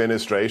Harris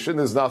administration.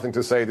 There's nothing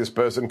to say this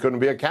person couldn't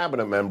be a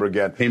cabinet member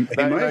again. He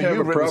might have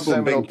a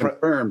problem being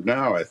confirmed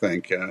now, I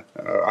think.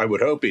 I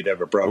would hope he'd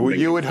have a problem.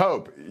 You would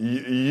hope.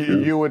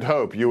 You would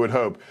hope. You would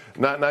hope.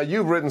 Now,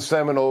 you've written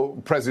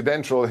seminal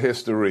presidential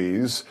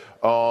histories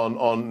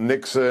on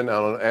Nixon and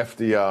on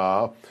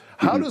FDR.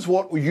 How does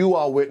what you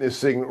are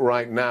witnessing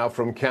right now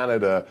from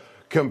Canada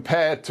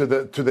compared to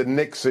the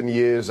Nixon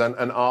years and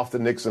after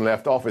Nixon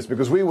left office?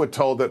 Because we were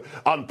told that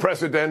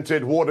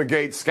unprecedented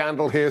Watergate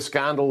scandal here,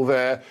 scandal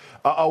there.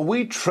 Are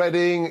we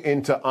treading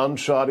into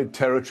uncharted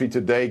territory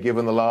today,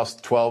 given the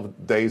last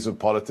 12 days of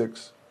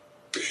politics?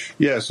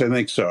 Yes, I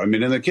think so. I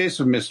mean, in the case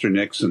of Mr.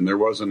 Nixon, there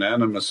was an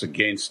animus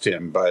against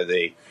him by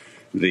the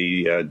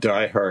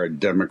diehard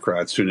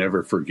Democrats who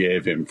never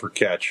forgave him for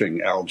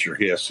catching Alger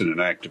Hiss in an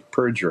act of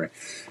perjury.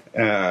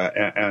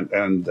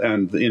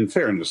 And in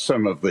fairness,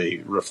 some of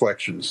the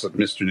reflections that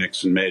Mr.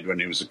 Nixon made when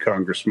he was a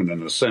congressman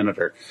and a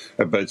senator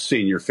about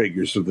senior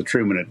figures of the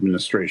Truman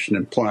administration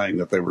implying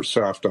that they were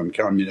soft on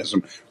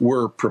communism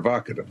were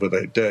provocative,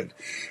 without doubt.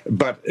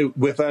 But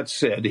with that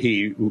said,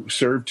 he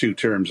served 2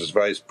 terms as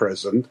vice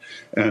president,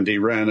 and he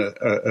ran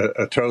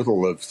a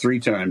total of 3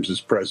 times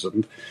as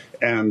president.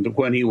 And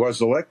when he was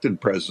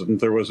elected president,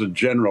 there was a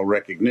general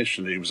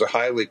recognition that he was a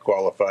highly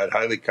qualified,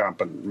 highly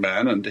competent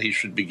man, and he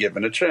should be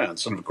given a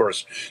chance. And of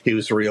course, he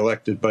was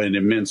reelected by an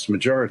immense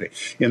majority.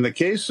 In the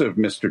case of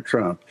Mr.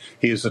 Trump,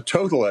 he is a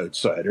total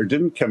outsider,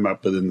 didn't come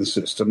up within the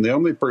system. The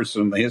only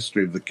person in the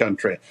history of the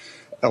country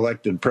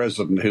elected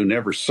president who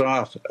never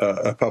sought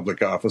a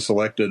public office,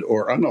 elected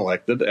or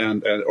unelected,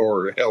 and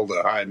or held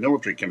a high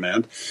military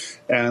command.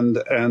 And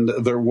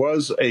there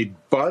was a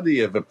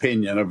body of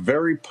opinion, a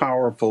very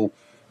powerful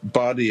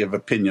body of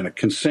opinion, a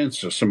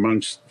consensus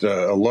amongst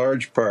a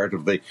large part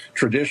of the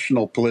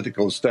traditional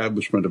political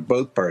establishment of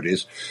both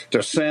parties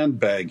to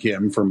sandbag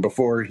him from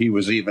before he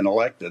was even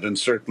elected, and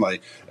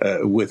certainly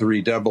with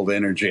redoubled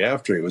energy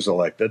after he was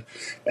elected.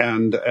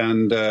 And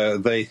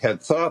they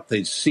had thought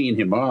they'd seen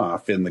him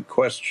off in the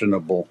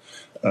questionable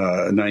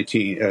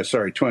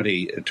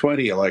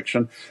 2020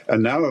 election,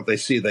 and now that they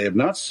see they have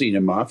not seen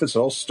him off, it's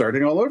all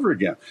starting all over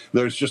again.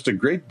 There's just a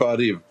great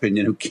body of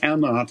opinion who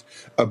cannot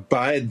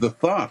abide the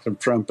thought of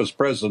Trump as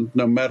president,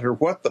 no matter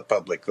what the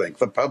public think.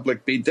 The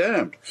public be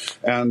damned.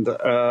 And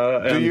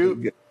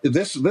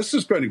this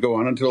is going to go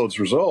on until it's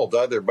resolved,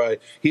 either by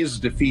his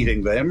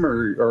defeating them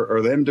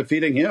or them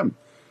defeating him.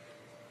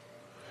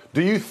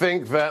 Do you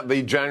think that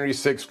the January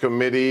 6th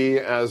committee,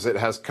 as it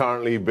has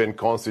currently been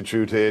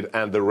constituted,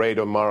 and the raid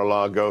on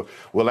Mar-a-Lago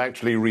will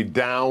actually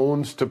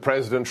redound to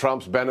President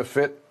Trump's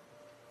benefit?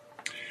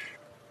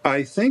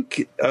 I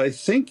think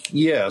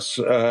yes,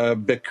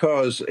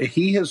 because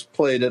he has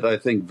played it, I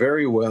think,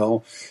 very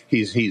well.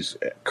 He's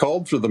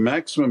called for the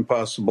maximum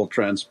possible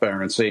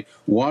transparency,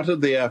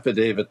 wanted the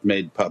affidavit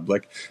made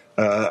public.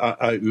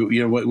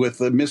 With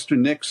Mr.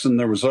 Nixon,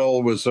 there was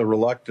always a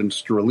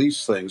reluctance to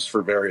release things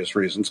for various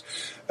reasons.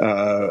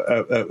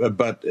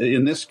 But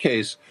in this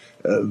case,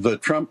 the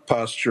Trump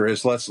posture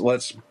is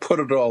let's put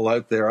it all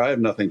out there. I have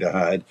nothing to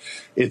hide.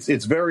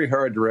 It's very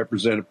hard to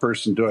represent a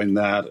person doing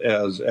that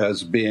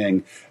as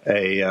being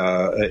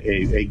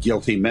a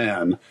guilty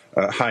man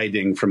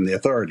hiding from the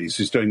authorities.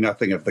 He's doing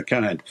nothing of the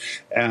kind,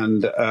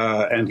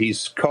 and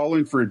he's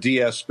calling for a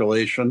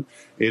de-escalation.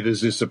 It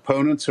is his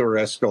opponents who are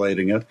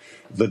escalating it.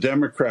 The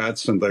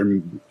Democrats and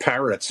their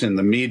parrots in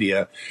the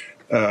media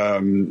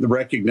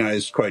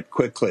recognized quite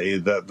quickly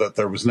that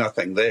there was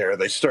nothing there.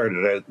 They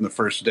started out in the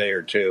first day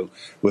or two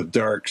with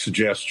dark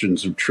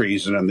suggestions of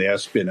treason and the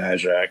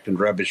Espionage Act and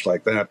rubbish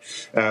like that.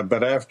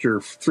 But after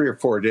 3 or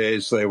 4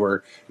 days, they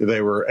were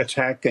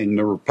attacking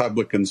the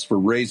Republicans for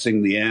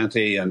raising the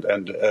ante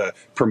and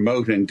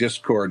promoting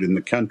discord in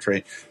the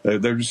country.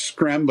 They're just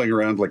scrambling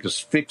around like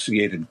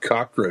asphyxiated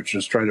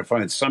cockroaches trying to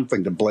find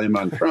something to blame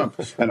on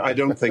Trump. And I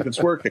don't think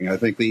it's working. I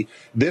think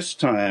this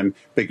time,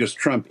 because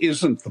Trump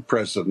isn't the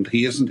president,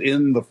 he isn't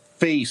in the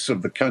face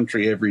of the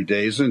country every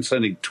day. He's in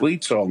sending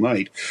tweets all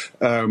night.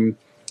 And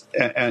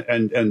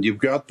you've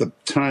got the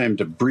time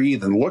to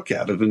breathe and look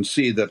at it and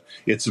see that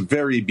it's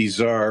very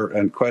bizarre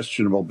and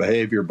questionable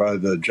behavior by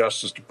the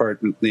Justice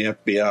Department and the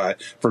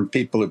FBI from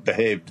people who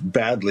behaved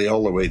badly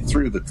all the way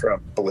through the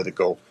Trump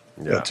political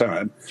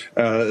time.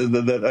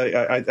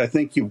 I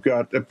think you've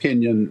got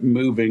opinion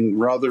moving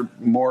rather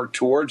more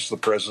towards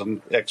the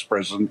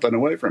ex-president, than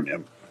away from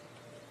him.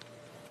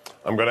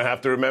 I'm going to have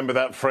to remember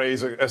that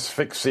phrase,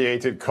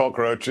 asphyxiated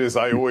cockroaches.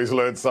 I always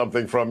learn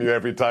something from you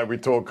every time we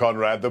talk,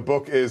 Conrad. The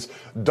book is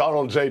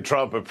Donald J.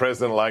 Trump, A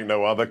President Like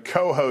No Other,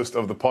 co-host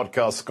of the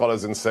podcast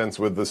Scholars in Sense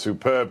with the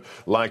superb,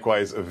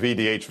 likewise,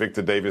 VDH,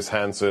 Victor Davis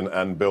Hanson,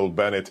 and Bill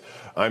Bennett.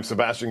 I'm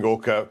Sebastian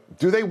Gorka.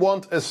 Do they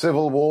want a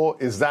civil war?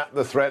 Is that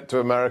the threat to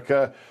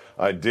America?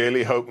 I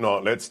dearly hope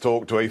not. Let's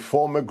talk to a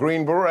former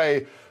Green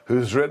Beret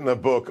who's written a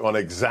book on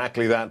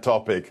exactly that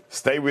topic.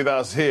 Stay with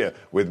us here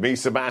with me,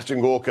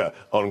 Sebastian Gorka,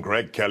 on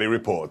Greg Kelly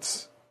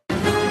Reports. The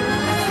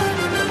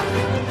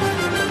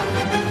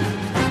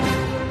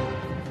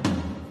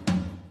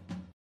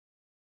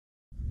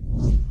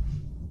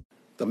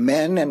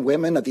men and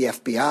women of the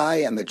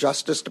FBI and the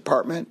Justice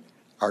Department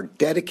are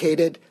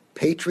dedicated,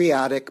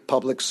 patriotic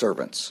public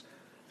servants.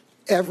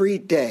 Every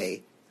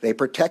day, they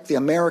protect the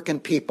American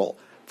people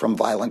from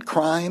violent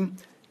crime,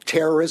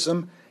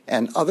 terrorism,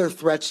 and other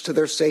threats to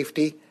their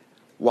safety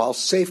while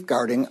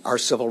safeguarding our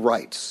civil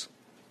rights.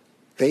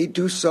 They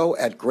do so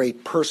at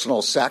great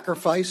personal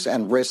sacrifice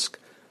and risk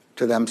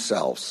to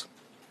themselves.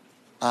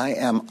 I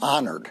am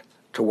honored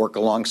to work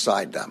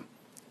alongside them.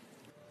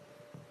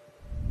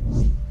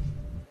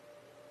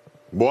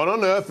 What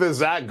on earth has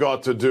that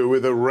got to do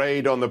with a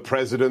raid on the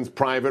president's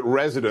private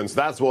residence?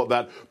 That's what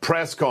that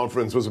press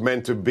conference was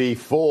meant to be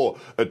for,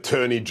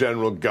 Attorney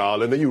General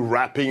Garland. Are you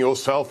wrapping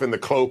yourself in the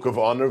cloak of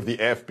honor of the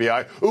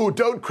FBI? Ooh,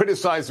 don't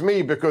criticize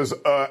me because,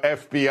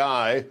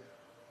 FBI.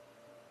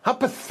 How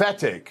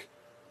pathetic.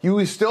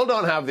 You still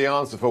don't have the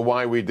answer for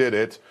why we did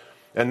it.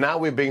 And now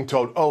we're being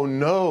told, oh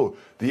no,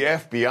 the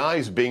FBI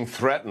is being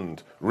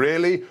threatened.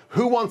 Really?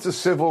 Who wants a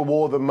civil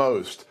war the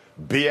most?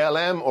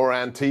 BLM or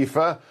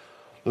Antifa?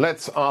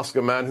 Let's ask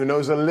a man who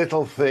knows a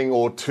little thing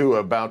or two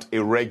about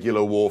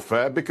irregular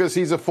warfare because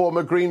he's a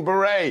former Green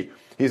Beret.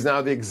 He's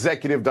now the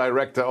executive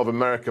director of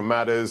America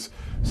Matters,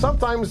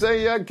 sometimes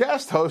a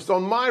guest host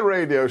on my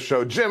radio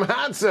show. Jim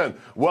Hansen,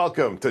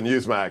 welcome to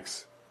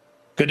Newsmax.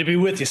 Good to be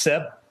with you,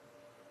 Seb.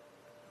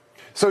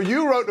 So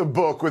you wrote a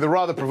book with a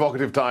rather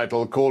provocative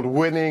title called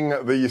Winning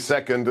the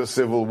Second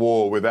Civil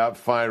War Without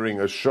Firing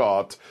a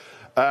Shot.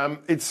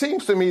 It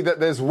seems to me that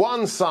there's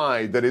one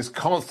side that is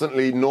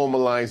constantly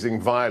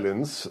normalizing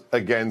violence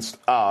against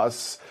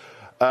us.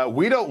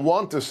 We don't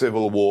want a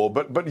civil war,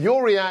 but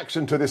your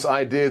reaction to this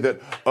idea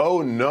that,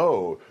 oh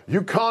no,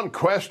 you can't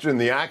question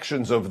the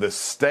actions of the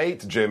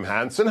state, Jim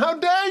Hansen, how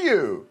dare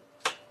you?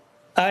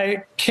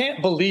 I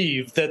can't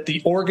believe that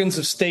the organs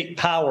of state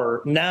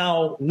power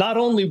now not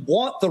only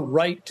want the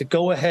right to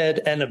go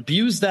ahead and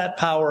abuse that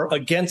power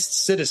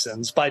against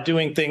citizens by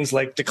doing things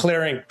like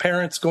declaring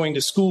parents going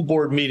to school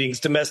board meetings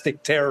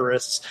domestic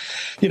terrorists,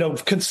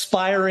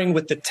 conspiring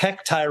with the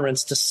tech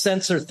tyrants to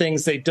censor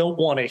things they don't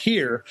want to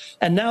hear.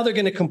 And now they're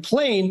going to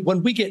complain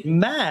when we get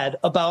mad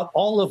about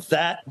all of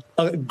that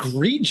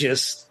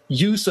egregious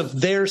use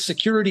of their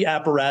security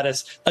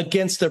apparatus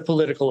against their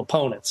political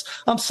opponents.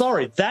 I'm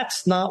sorry,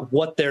 that's not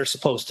what they're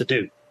supposed to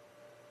do.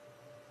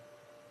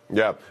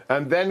 Yeah,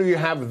 and then you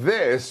have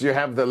this, you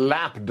have the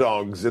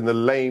lapdogs in the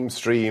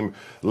lamestream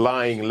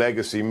lying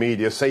legacy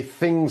media say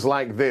things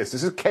like this.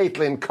 This is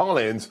Caitlin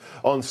Collins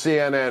on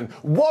CNN,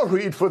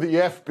 worried for the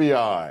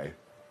FBI.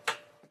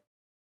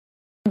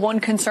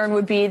 One concern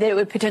would be that it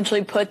would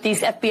potentially put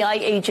these FBI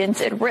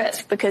agents at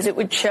risk because it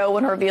would show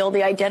and reveal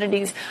the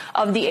identities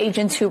of the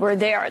agents who were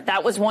there.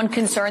 That was one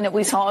concern that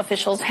we saw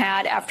officials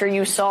had after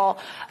you saw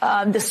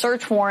the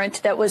search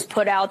warrant that was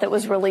put out, that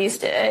was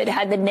released. It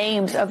had the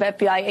names of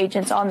FBI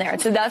agents on there.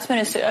 So that's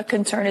been a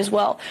concern as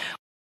well.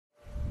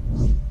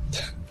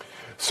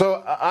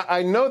 So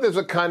I know there's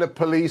a kind of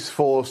police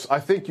force. I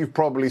think you've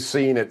probably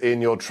seen it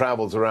in your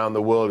travels around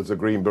the world as a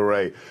Green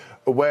Beret,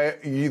 where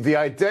the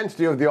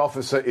identity of the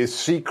officer is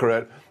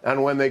secret,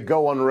 and when they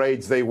go on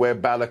raids, they wear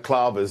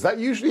balaclavas. That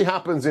usually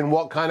happens in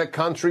what kind of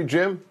country,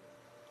 Jim?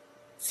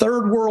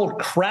 Third world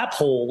crap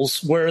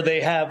holes where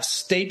they have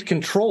state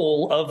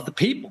control of the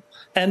people.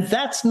 And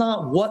that's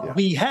not what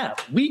we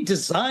have. We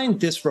designed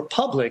this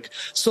republic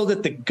so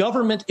that the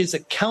government is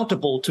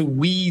accountable to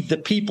we, the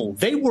people.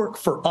 They work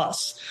for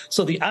us.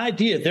 So the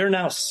idea they're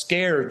now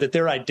scared that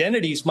their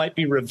identities might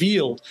be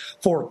revealed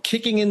for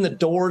kicking in the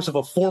doors of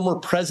a former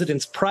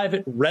president's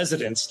private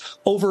residence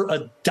over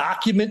a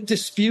document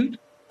dispute,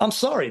 I'm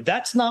sorry,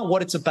 that's not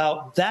what it's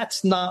about.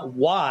 That's not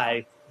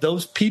why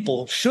those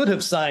people should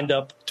have signed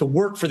up to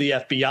work for the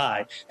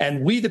FBI.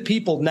 And we, the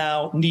people,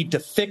 now need to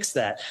fix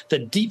that. The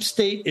deep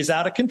state is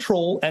out of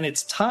control, and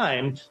it's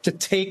time to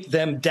take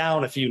them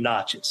down a few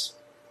notches.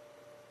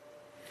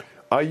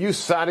 Are you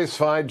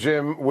satisfied,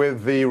 Jim,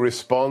 with the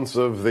response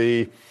of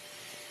the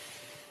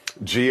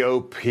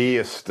GOP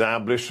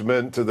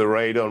establishment to the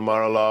raid on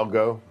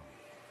Mar-a-Lago?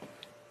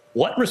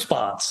 What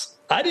response?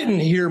 I didn't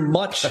hear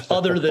much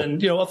other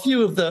than, a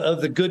few of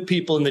the good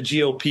people in the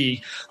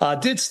GOP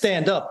did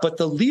stand up. But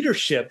the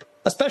leadership,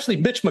 especially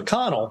Mitch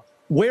McConnell,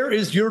 where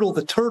is Yertle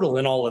the Turtle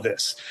in all of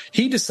this?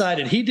 He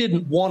decided he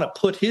didn't want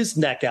to put his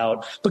neck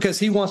out because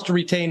he wants to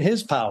retain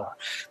his power.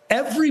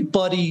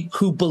 Everybody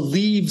who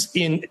believes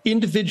in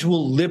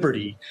individual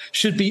liberty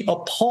should be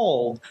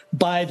appalled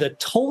by the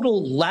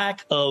total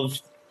lack of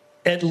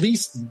at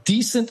least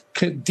decent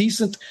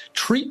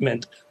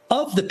treatment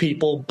of the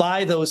people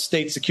by those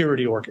state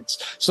security organs.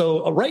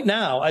 So right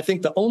now, I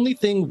think the only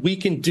thing we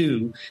can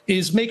do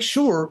is make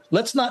sure,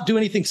 let's not do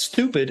anything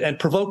stupid and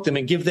provoke them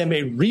and give them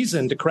a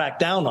reason to crack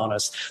down on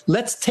us.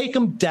 Let's take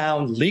them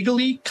down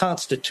legally,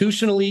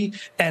 constitutionally,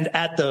 and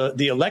at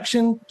the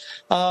election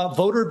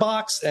voter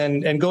box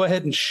and go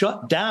ahead and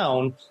shut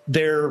down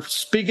their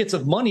spigots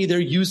of money they're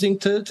using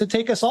to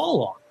take us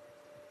all on.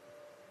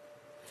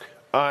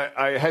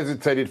 I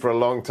hesitated for a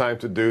long time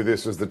to do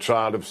this as the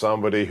child of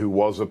somebody who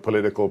was a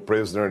political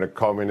prisoner in a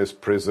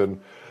communist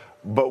prison.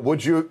 But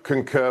would you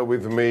concur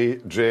with me,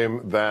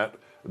 Jim, that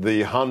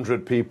the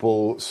 100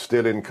 people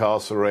still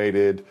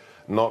incarcerated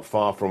not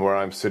far from where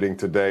I'm sitting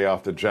today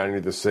after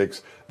January the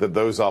 6th, that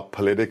those are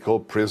political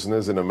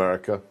prisoners in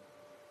America?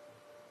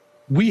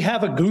 We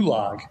have a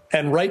gulag,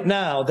 and right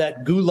now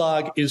that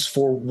gulag is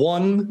for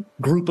one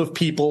group of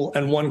people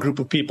and one group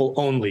of people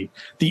only,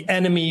 the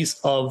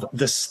enemies of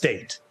the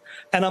state.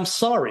 And I'm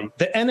sorry,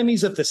 the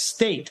enemies of the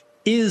state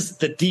is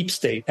the deep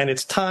state, and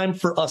it's time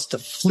for us to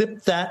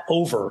flip that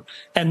over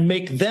and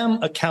make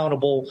them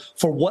accountable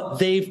for what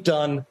they've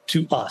done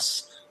to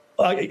us.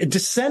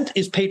 Dissent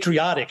is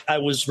patriotic, I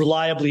was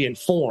reliably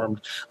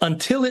informed,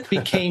 until it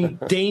became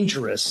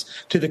dangerous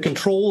to the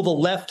control the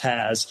left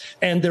has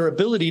and their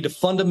ability to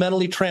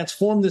fundamentally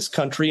transform this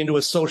country into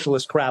a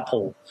socialist crap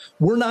hole.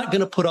 We're not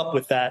going to put up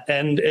with that,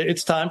 and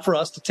it's time for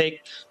us to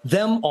take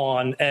them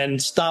on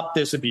and stop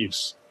this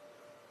abuse.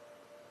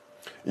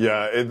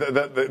 Yeah,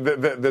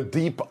 the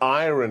deep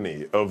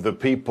irony of the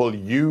people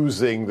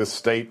using the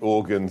state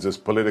organs as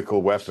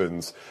political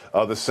weapons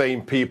are the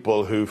same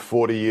people who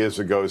 40 years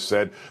ago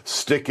said,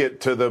 stick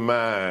it to the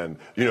man.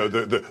 You know,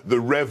 the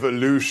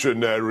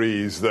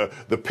revolutionaries,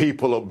 the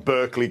people at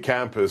Berkeley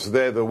campus,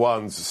 they're the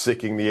ones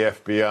sicking the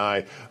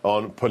FBI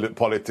on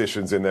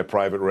politicians in their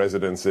private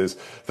residences.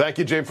 Thank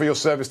you, Jim, for your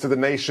service to the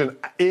nation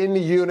in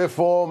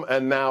uniform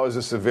and now as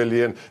a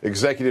civilian,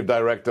 Executive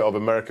Director of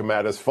America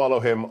Matters. Follow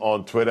him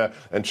on Twitter.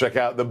 And check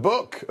out the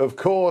book, of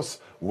course,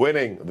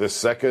 Winning the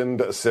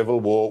Second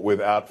Civil War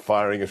Without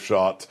Firing a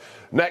Shot.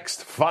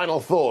 Next, final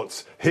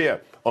thoughts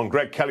here on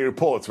Greg Kelly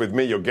Reports with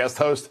me, your guest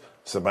host,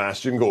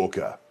 Sebastian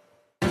Gorka.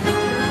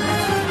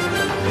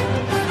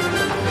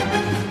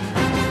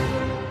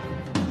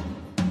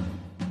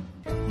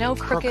 No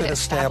crooked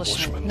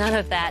establishment. None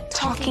of that.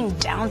 Talking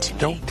down to me.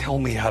 Don't tell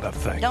me how to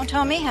think. Don't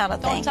tell me how to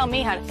think. Don't tell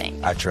me how to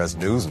think. I trust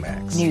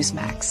Newsmax.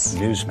 Newsmax.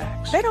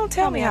 Newsmax. They don't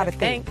tell me how to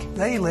think.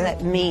 They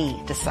let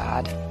me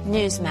decide.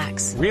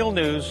 Newsmax. Real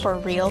news. For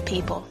real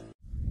people.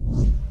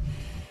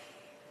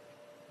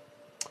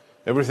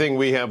 Everything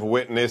we have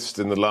witnessed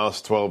in the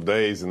last 12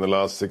 days, in the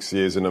last 6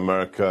 years in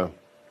America,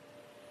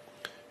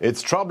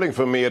 it's troubling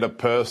for me at a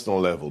personal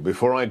level.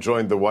 Before I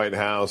joined the White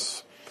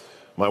House,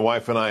 my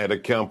wife and I had a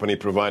company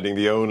providing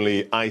the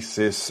only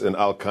ISIS and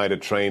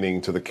Al-Qaeda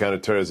training to the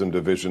counterterrorism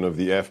division of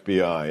the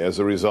FBI. As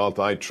a result,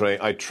 I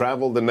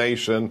traveled the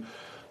nation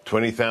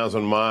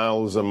 20,000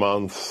 miles a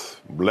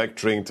month,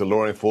 lecturing to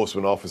law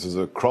enforcement officers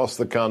across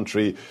the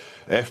country,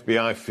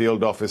 FBI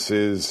field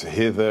offices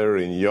hither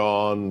and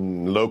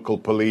yon, local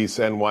police,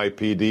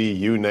 NYPD,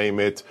 you name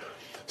it.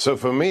 So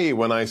for me,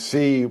 when I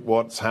see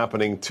what's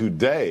happening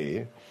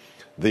today,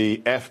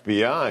 the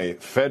FBI,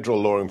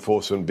 federal law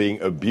enforcement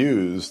being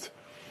abused,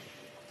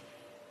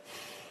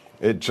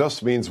 it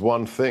just means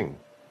one thing.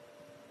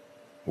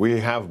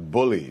 We have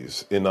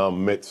bullies in our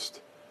midst.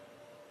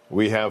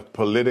 We have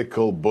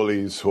political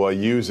bullies who are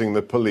using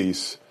the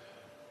police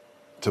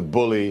to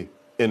bully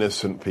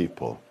innocent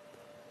people.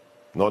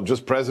 Not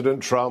just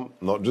President Trump,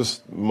 not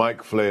just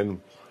Mike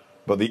Flynn,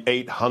 but the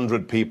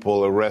 800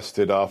 people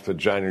arrested after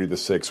January the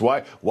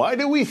 6th. Why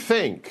do we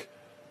think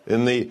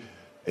in the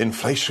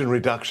Inflation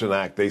Reduction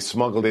Act they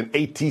smuggled in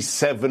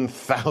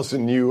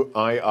 87,000 new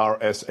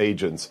IRS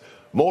agents?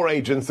 More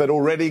agents that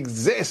already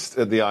exist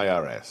at the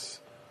IRS.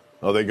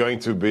 Are they going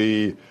to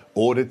be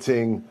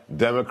auditing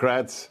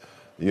Democrats?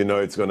 You know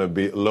it's going to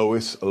be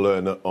Lois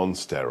Lerner on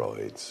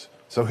steroids.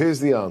 So here's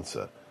the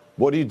answer.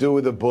 What do you do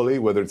with a bully,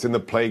 whether it's in the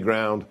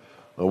playground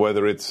or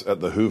whether it's at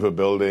the Hoover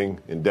Building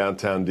in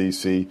downtown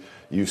D.C.?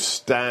 You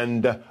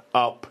stand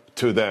up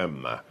to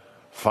them.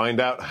 Find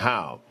out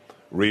how.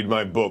 Read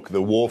my book,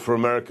 The War for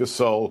America's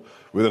Soul,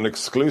 with an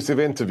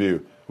exclusive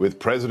interview with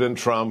President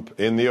Trump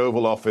in the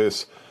Oval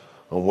Office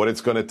on what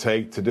it's going to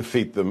take to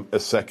defeat them a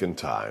second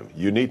time.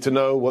 You need to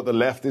know what the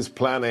left is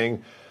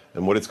planning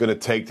and what it's going to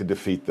take to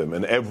defeat them.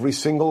 And every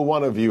single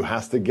one of you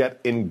has to get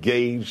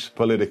engaged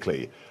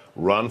politically.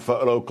 Run for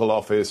a local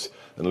office,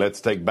 and let's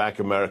take back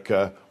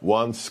America,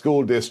 one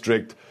school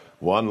district,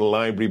 one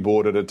library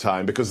board at a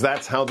time, because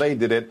that's how they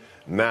did it.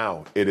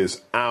 Now it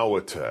is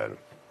our turn.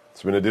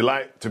 It's been a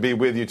delight to be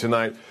with you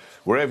tonight.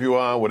 Wherever you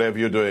are, whatever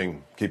you're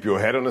doing, keep your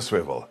head on a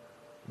swivel.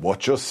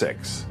 Watch your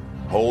six.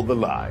 Hold the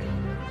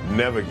line.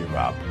 Never give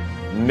up,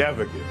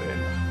 never give in,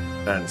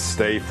 and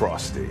stay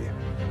frosty.